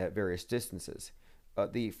it at various distances.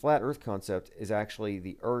 The flat Earth concept is actually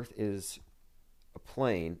the Earth is a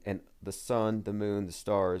plane, and the sun, the moon, the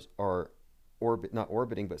stars are not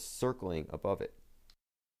orbiting, but circling above it.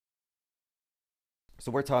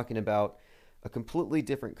 So we're talking about a completely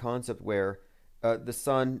different concept where the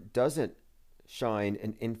sun doesn't shine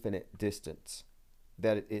an infinite distance,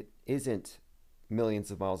 that it isn't millions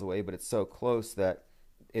of miles away, but it's so close that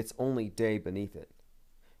it's only day beneath it.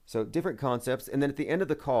 So different concepts. And then at the end of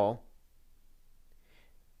the call,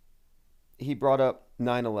 he brought up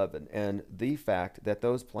 9/11 and the fact that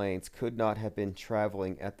those planes could not have been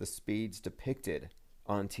traveling at the speeds depicted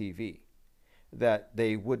on TV, that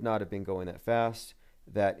they would not have been going that fast,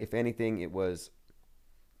 that if anything, it was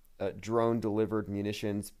drone delivered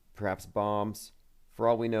munitions, perhaps bombs, for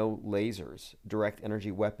all we know, lasers, direct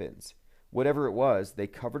energy weapons. Whatever it was, they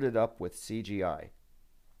covered it up with CGI.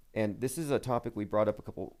 And this is a topic we brought up a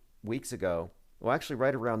couple weeks ago. Well, actually,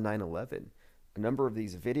 right around 9/11, a number of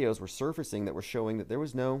these videos were surfacing that were showing that there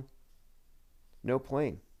was no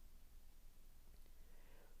plane.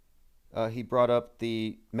 He brought up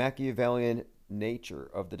the Machiavellian nature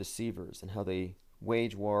of the deceivers and how they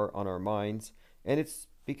wage war on our minds. And it's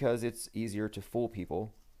because it's easier to fool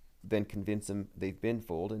people than convince them they've been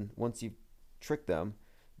fooled. And once you've tricked them,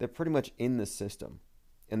 they're pretty much in the system.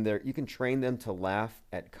 And you can train them to laugh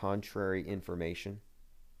at contrary information.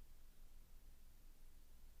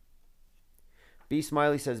 B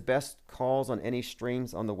Smiley says, best calls on any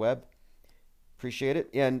streams on the web. Appreciate it.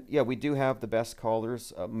 And yeah, we do have the best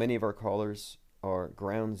callers. Many of our callers are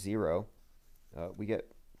ground zero. We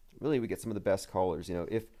get some of the best callers. You know,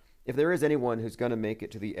 if there is anyone who's going to make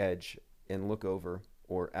it to the edge and look over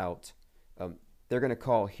or out, they're going to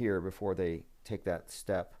call here before they take that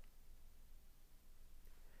step.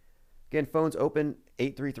 Again, phones open,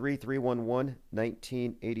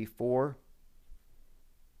 833-311-1984.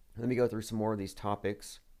 Let me go through some more of these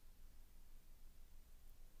topics.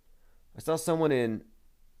 I saw someone in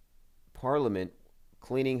Parliament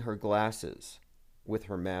cleaning her glasses with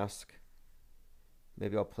her mask.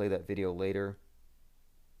 Maybe I'll play that video later.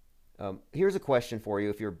 Here's a question for you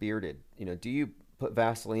if you're bearded. You know, do you put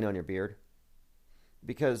Vaseline on your beard?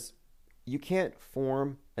 Because you can't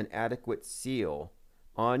form an adequate seal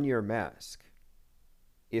on your mask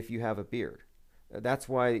if you have a beard. That's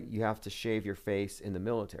why you have to shave your face in the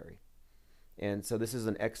military. And so this is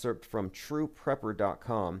an excerpt from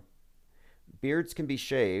TruePrepper.com. Beards can be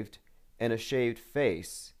shaved, and a shaved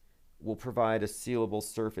face will provide a sealable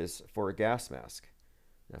surface for a gas mask.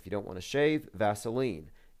 Now, if you don't want to shave,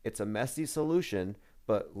 Vaseline. It's a messy solution,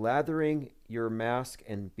 but lathering your mask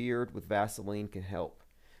and beard with Vaseline can help.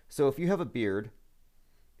 So if you have a beard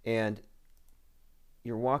and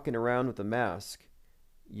you're walking around with a mask,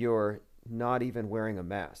 you're not even wearing a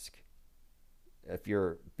mask. If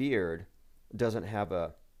your beard doesn't have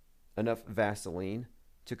enough Vaseline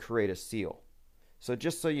to create a seal. So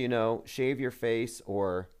just so you know, shave your face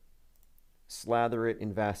or slather it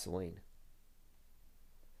in Vaseline.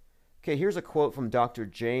 Okay, here's a quote from Dr.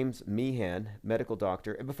 James Meehan, medical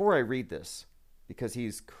doctor. And before I read this, because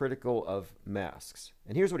he's critical of masks,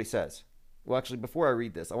 and here's what he says. Well, actually, before I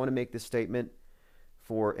read this, I want to make this statement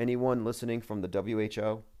for anyone listening from the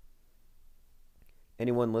WHO,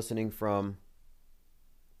 anyone listening from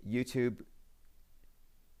YouTube,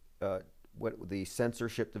 the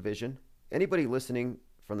censorship division, anybody listening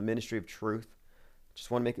from the Ministry of Truth, just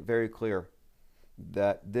want to make it very clear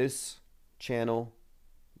that this channel,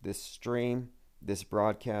 this stream, this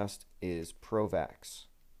broadcast is pro-vax.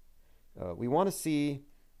 We want to see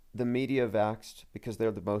the media vaxxed because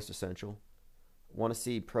they're the most essential. Want to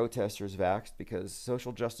see protesters vaxxed because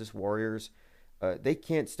social justice warriors, they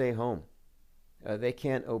can't stay home. They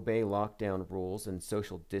can't obey lockdown rules and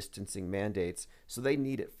social distancing mandates, so they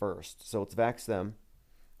need it first. So let's vax them.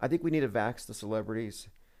 I think we need to vax the celebrities,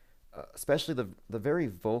 especially the very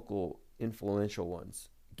vocal, influential ones.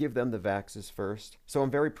 Give them the vaxes first. So I'm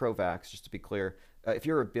very pro-vax, just to be clear. If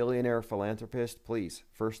you're a billionaire philanthropist, please,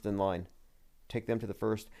 first in line. Take them to the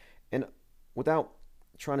first. And without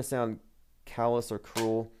trying to sound callous or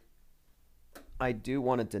cruel, I do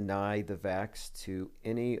want to deny the vax to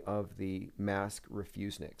any of the mask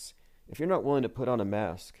refuseniks. If you're not willing to put on a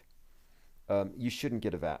mask, you shouldn't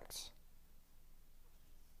get a vax.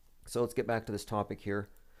 So let's get back to this topic here.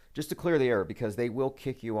 Just to clear the air, because they will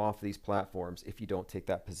kick you off these platforms if you don't take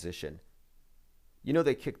that position. You know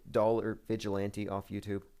they kicked Dollar Vigilante off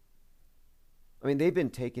YouTube? I mean, they've been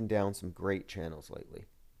taking down some great channels lately.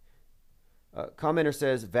 Commenter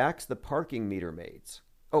says, vax the parking meter maids.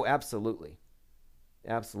 Oh, absolutely.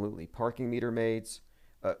 Absolutely. Parking meter maids.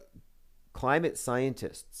 Climate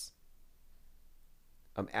scientists.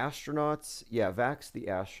 Astronauts. Yeah, vax the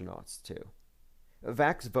astronauts too.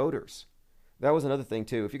 Vax voters. That was another thing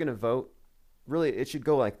too. If you're going to vote, really it should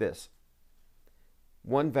go like this.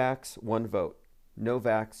 One vax, one vote. No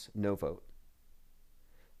vax, no vote.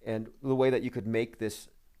 And the way that you could make this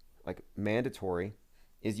like mandatory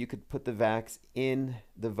is you could put the vax in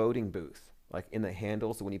the voting booth, like in the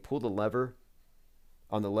handle. So when you pull the lever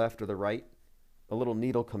on the left or the right, a little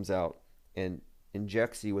needle comes out and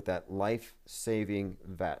injects you with that life-saving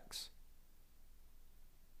vax.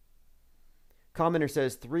 Commenter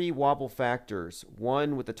says 3 wobble factors.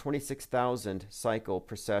 1 with the 26,000 cycle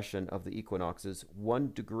precession of the equinoxes,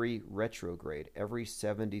 1 degree retrograde every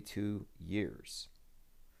 72 years.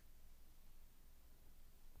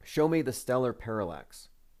 Show me the stellar parallax.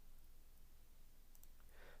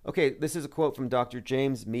 Okay, this is a quote from Dr.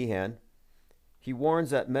 James Meehan. He warns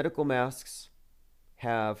that medical masks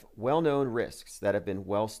have well-known risks that have been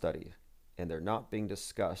well studied, and they're not being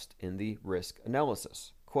discussed in the risk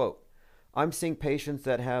analysis. Quote, I'm seeing patients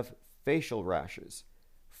that have facial rashes,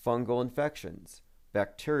 fungal infections,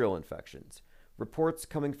 bacterial infections. Reports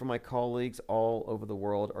coming from my colleagues all over the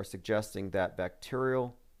world are suggesting that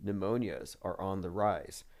bacterial pneumonias are on the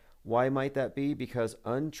rise. Why might that be? Because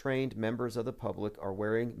untrained members of the public are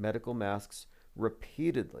wearing medical masks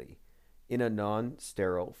repeatedly in a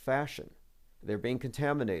non-sterile fashion. They're being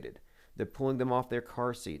contaminated. They're pulling them off their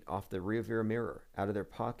car seat, off the rearview mirror, out of their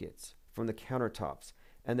pockets, from the countertops,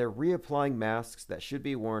 and they're reapplying masks that should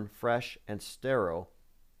be worn fresh and sterile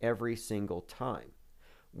every single time.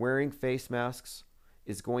 Wearing face masks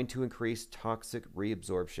is going to increase toxic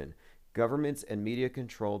reabsorption. Governments and media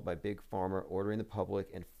controlled by Big Pharma ordering the public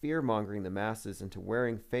and fear-mongering the masses into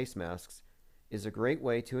wearing face masks is a great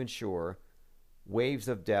way to ensure waves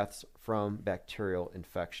of deaths from bacterial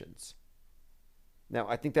infections. Now,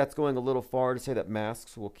 I think that's going a little far to say that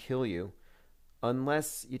masks will kill you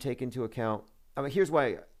unless you take into account, I mean, here's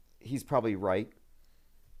why he's probably right.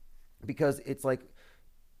 Because it's like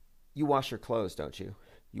you wash your clothes, don't you?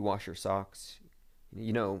 You wash your socks.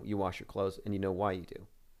 You know you wash your clothes, and you know why you do.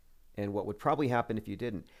 And what would probably happen if you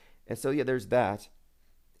didn't. And so, yeah, there's that.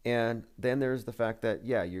 And then there's the fact that,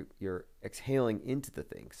 yeah, you're exhaling into the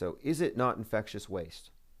thing. So is it not infectious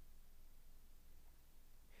waste?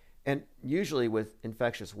 And usually with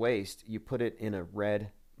infectious waste, you put it in a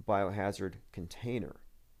red biohazard container.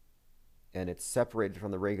 And it's separated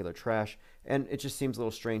from the regular trash. And it just seems a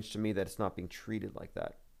little strange to me that it's not being treated like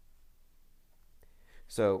that.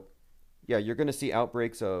 So, yeah, you're going to see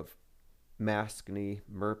outbreaks of maskne,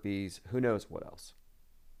 merpes, who knows what else.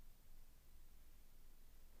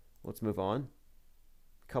 Let's move on.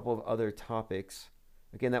 A couple of other topics.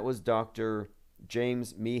 Again, that was Dr.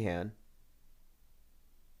 James Meehan.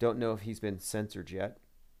 Don't know if he's been censored yet.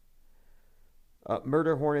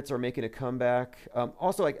 Murder hornets are making a comeback.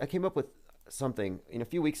 Also, I came up with something. A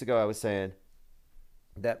few weeks ago, I was saying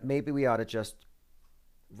that maybe we ought to just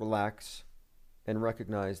relax and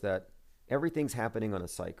recognize that everything's happening on a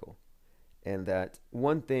cycle. And that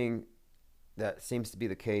one thing that seems to be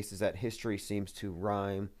the case is that history seems to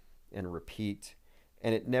rhyme and repeat,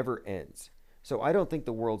 and it never ends. So I don't think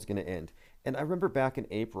the world's going to end. And I remember back in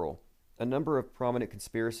April, a number of prominent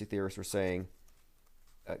conspiracy theorists were saying,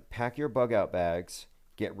 pack your bug-out bags,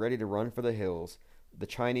 get ready to run for the hills. The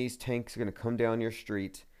Chinese tanks are going to come down your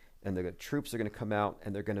street, and the troops are going to come out,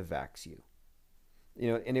 and they're going to vax you.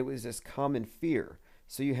 And it was this common fear.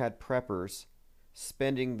 So you had preppers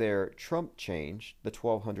spending their Trump change, the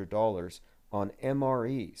 $1,200, on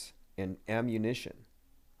MREs and ammunition.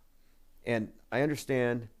 And I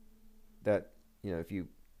understand that, if you,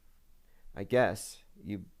 I guess,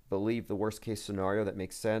 you believe the worst case scenario, that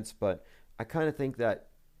makes sense, but I kind of think that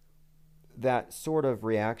that sort of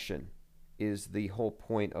reaction is the whole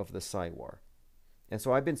point of the Psywar. And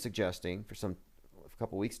so I've been suggesting for a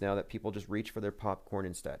couple weeks now that people just reach for their popcorn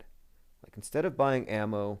instead. Like, instead of buying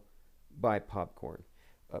ammo, buy popcorn.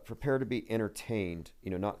 Prepare to be entertained,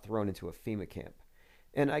 not thrown into a FEMA camp.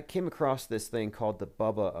 And I came across this thing called the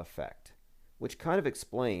Bubba effect, which kind of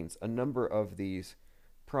explains a number of these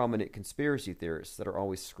prominent conspiracy theorists that are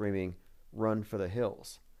always screaming, run for the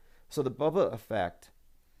hills. So the Bubba effect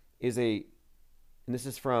is and this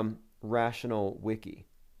is from Rational Wiki.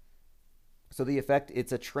 So the effect,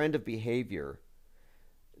 it's a trend of behavior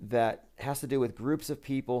that has to do with groups of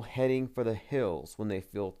people heading for the hills when they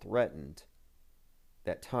feel threatened,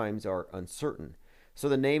 that times are uncertain. So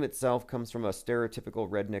the name itself comes from a stereotypical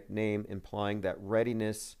redneck name implying that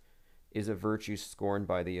readiness is a virtue scorned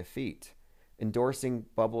by the effete. Endorsing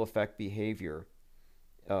bubble effect behavior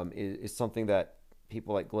is something that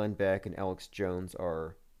people like Glenn Beck and Alex Jones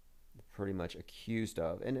are pretty much accused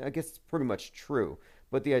of. And I guess it's pretty much true.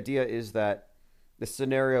 But the idea is that the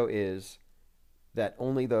scenario is that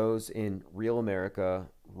only those in real America,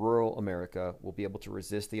 rural America, will be able to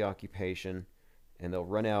resist the occupation, and they'll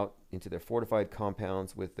run out into their fortified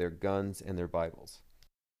compounds with their guns and their Bibles.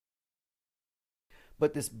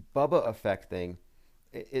 But this Bubba effect thing,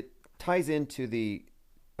 it ties into the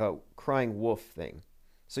crying wolf thing.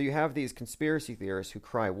 So you have these conspiracy theorists who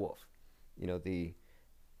cry wolf. The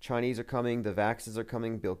Chinese are coming, the vaxxers are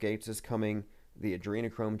coming, Bill Gates is coming, the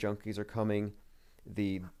adrenochrome junkies are coming,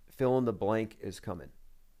 the fill in the blank is coming.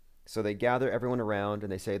 So they gather everyone around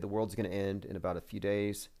and they say the world's going to end in about a few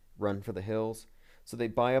days. Run for the hills. So they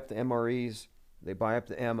buy up the MREs, they buy up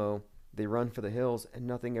the ammo, they run for the hills, and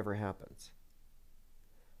nothing ever happens.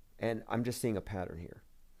 And I'm just seeing a pattern here.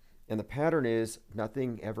 And the pattern is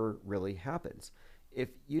nothing ever really happens. If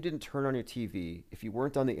you didn't turn on your TV, if you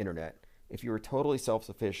weren't on the internet, if you were totally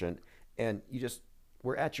self-sufficient, and you just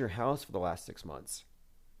were at your house for the last 6 months,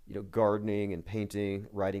 gardening and painting,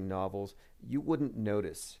 writing novels, you wouldn't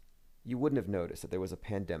notice. You wouldn't have noticed that there was a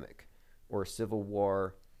pandemic or a civil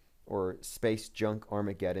war or space junk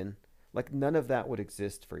Armageddon. Like, none of that would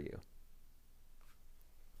exist for you.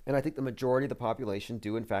 And I think the majority of the population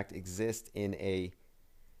do, in fact, exist in a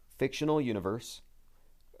fictional universe,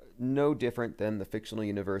 no different than the fictional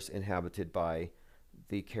universe inhabited by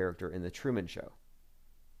the character in The Truman Show.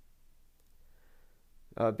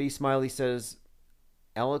 B. Smiley says,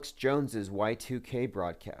 Alex Jones's Y2K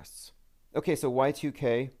broadcasts. Okay, so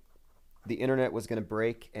Y2K, the internet was going to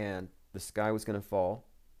break and the sky was going to fall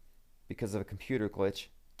because of a computer glitch.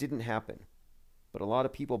 Didn't happen. But a lot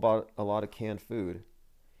of people bought a lot of canned food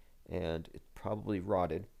and it probably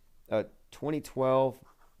rotted. 2012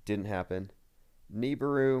 didn't happen.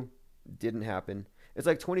 Nibiru didn't happen. It's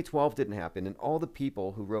like 2012 didn't happen, and all the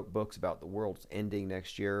people who wrote books about the world's ending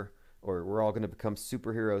next year, or we're all going to become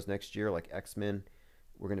superheroes next year like X-Men,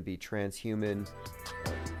 we're going to be transhuman,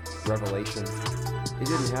 Revelation, it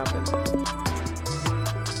didn't happen.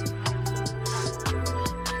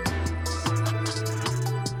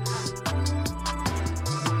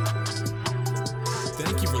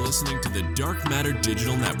 Thank you for listening to the Dark Matter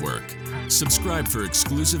Digital Network. Subscribe for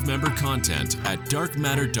exclusive member content at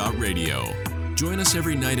darkmatter.radio. Join us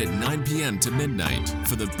every night at 9 p.m. to midnight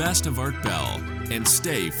for the best of Art Bell. And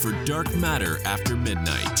stay for Dark Matter after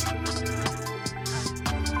midnight.